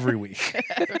every week.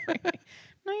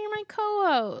 No, you're my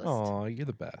co-host, Oh, you're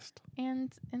the best.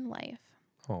 and in life.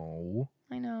 Oh,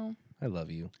 I know. I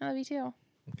love you. I love you too.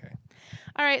 Okay.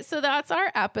 All right, so that's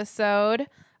our episode.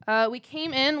 We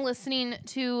came in listening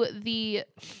to the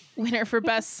winner for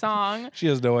best song. She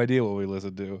has no idea what we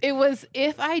listened to. It was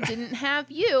If I Didn't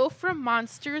Have You from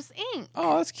Monsters, Inc.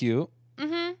 Oh, that's cute.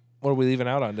 Mm-hmm. What are we leaving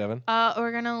out on, Devin?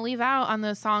 We're going to leave out on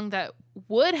the song that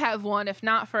would have won if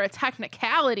not for a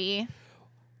technicality.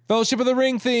 Fellowship of the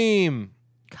Ring theme.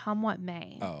 Come What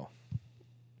May Oh.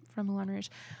 from Moulin Rouge.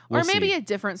 We'll or maybe see. a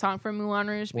different song from Moulin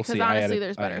Rouge We'll because see. honestly I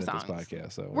there's better edit songs. This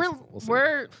podcast, so we'll see.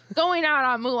 We're going out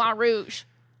on Moulin Rouge.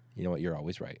 You know what? You're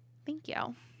always right. Thank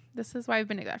you. This is why I've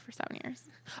been doing that for 7 years.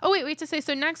 Oh, wait to say.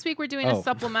 So next week we're doing a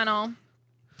supplemental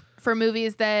for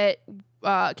movies that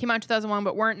came out in 2001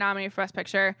 but weren't nominated for Best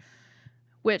Picture,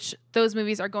 which those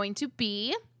movies are going to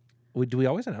be. Do we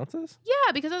always announce this?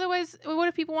 Yeah, because otherwise, what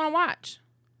if people want to watch?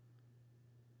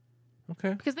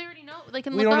 Okay. Because they already know. They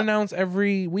can We look don't up. announce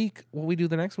every week what we do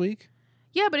the next week.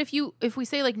 Yeah, but if we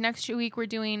say like next week we're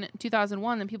doing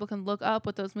 2001, then people can look up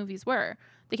what those movies were.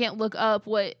 They can't look up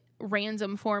what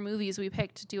random 4 movies we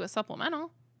picked to do a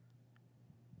supplemental.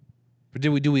 But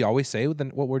do we always say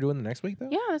what we're doing the next week though?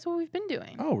 Yeah, that's what we've been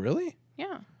doing. Oh, really?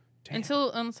 Yeah. Damn.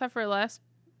 Except for last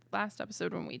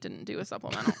episode when we didn't do a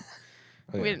supplemental.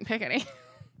 Oh, yeah. We didn't pick any.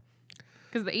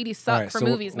 Because the 80s suck All right, for so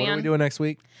movies, what man. are we doing next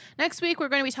week? Next week we're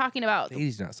going to be talking about The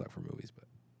 80s not suck for movies, but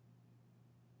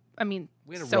we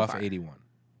had a so rough far, 81.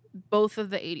 both of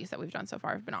the 80s that we've done so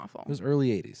far have been awful. It was early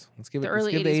 80s. Let's give The it. Let's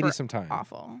early give the 80s 80s were some time.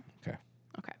 Awful. Okay.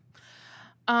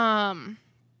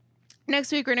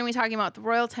 Next week we're going to be talking about the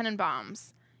Royal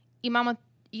Tenenbaums, Y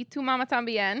Tu Mama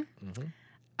Tambien. Mm-hmm.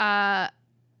 I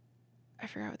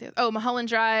forgot what the other. Oh, Mulholland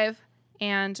Drive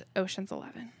and Ocean's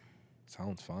 11.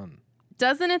 Sounds fun.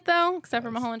 Doesn't it though? Except for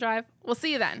Does. Mulholland Drive. We'll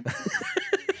see you then.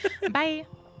 Bye.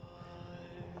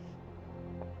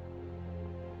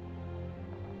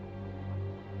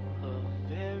 A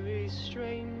very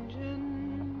strange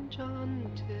enchanted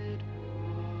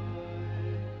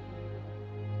world.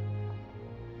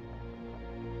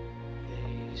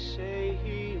 They say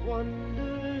he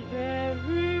wandered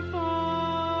very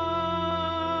far,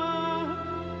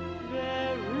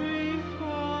 very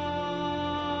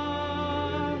far,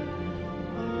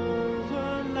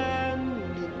 over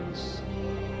land and sea.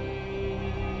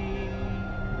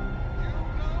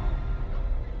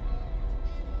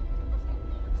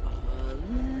 A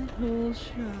little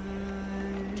shy,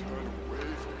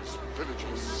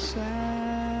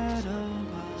 sad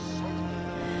of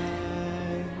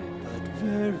eye, but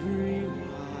very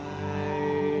wise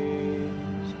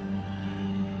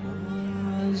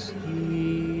was he.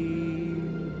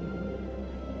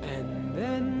 And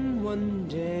then one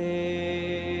day,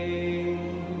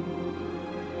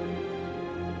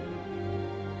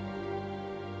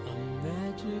 a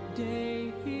magic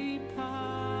day he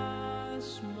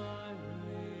passed